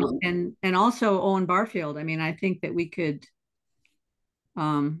 And also Owen Barfield. I mean, I think that we could,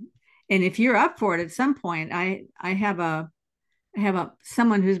 and if you're up for it at some point, I have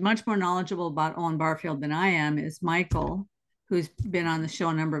someone who's much more knowledgeable about Owen Barfield than I am, is Michael, who's been on the show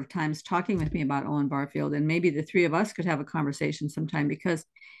a number of times talking with me about Owen Barfield. And maybe the three of us could have a conversation sometime, because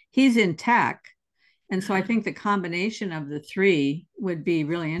he's in tech. And so I think the combination of the three would be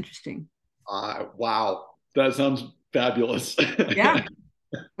really interesting. Wow. That sounds fabulous. Yeah,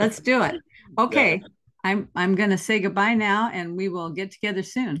 let's do it. Okay. Yeah. I'm going to say goodbye now, and we will get together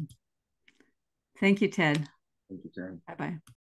soon. Thank you, Ted. Thank you, Karen. Bye-bye.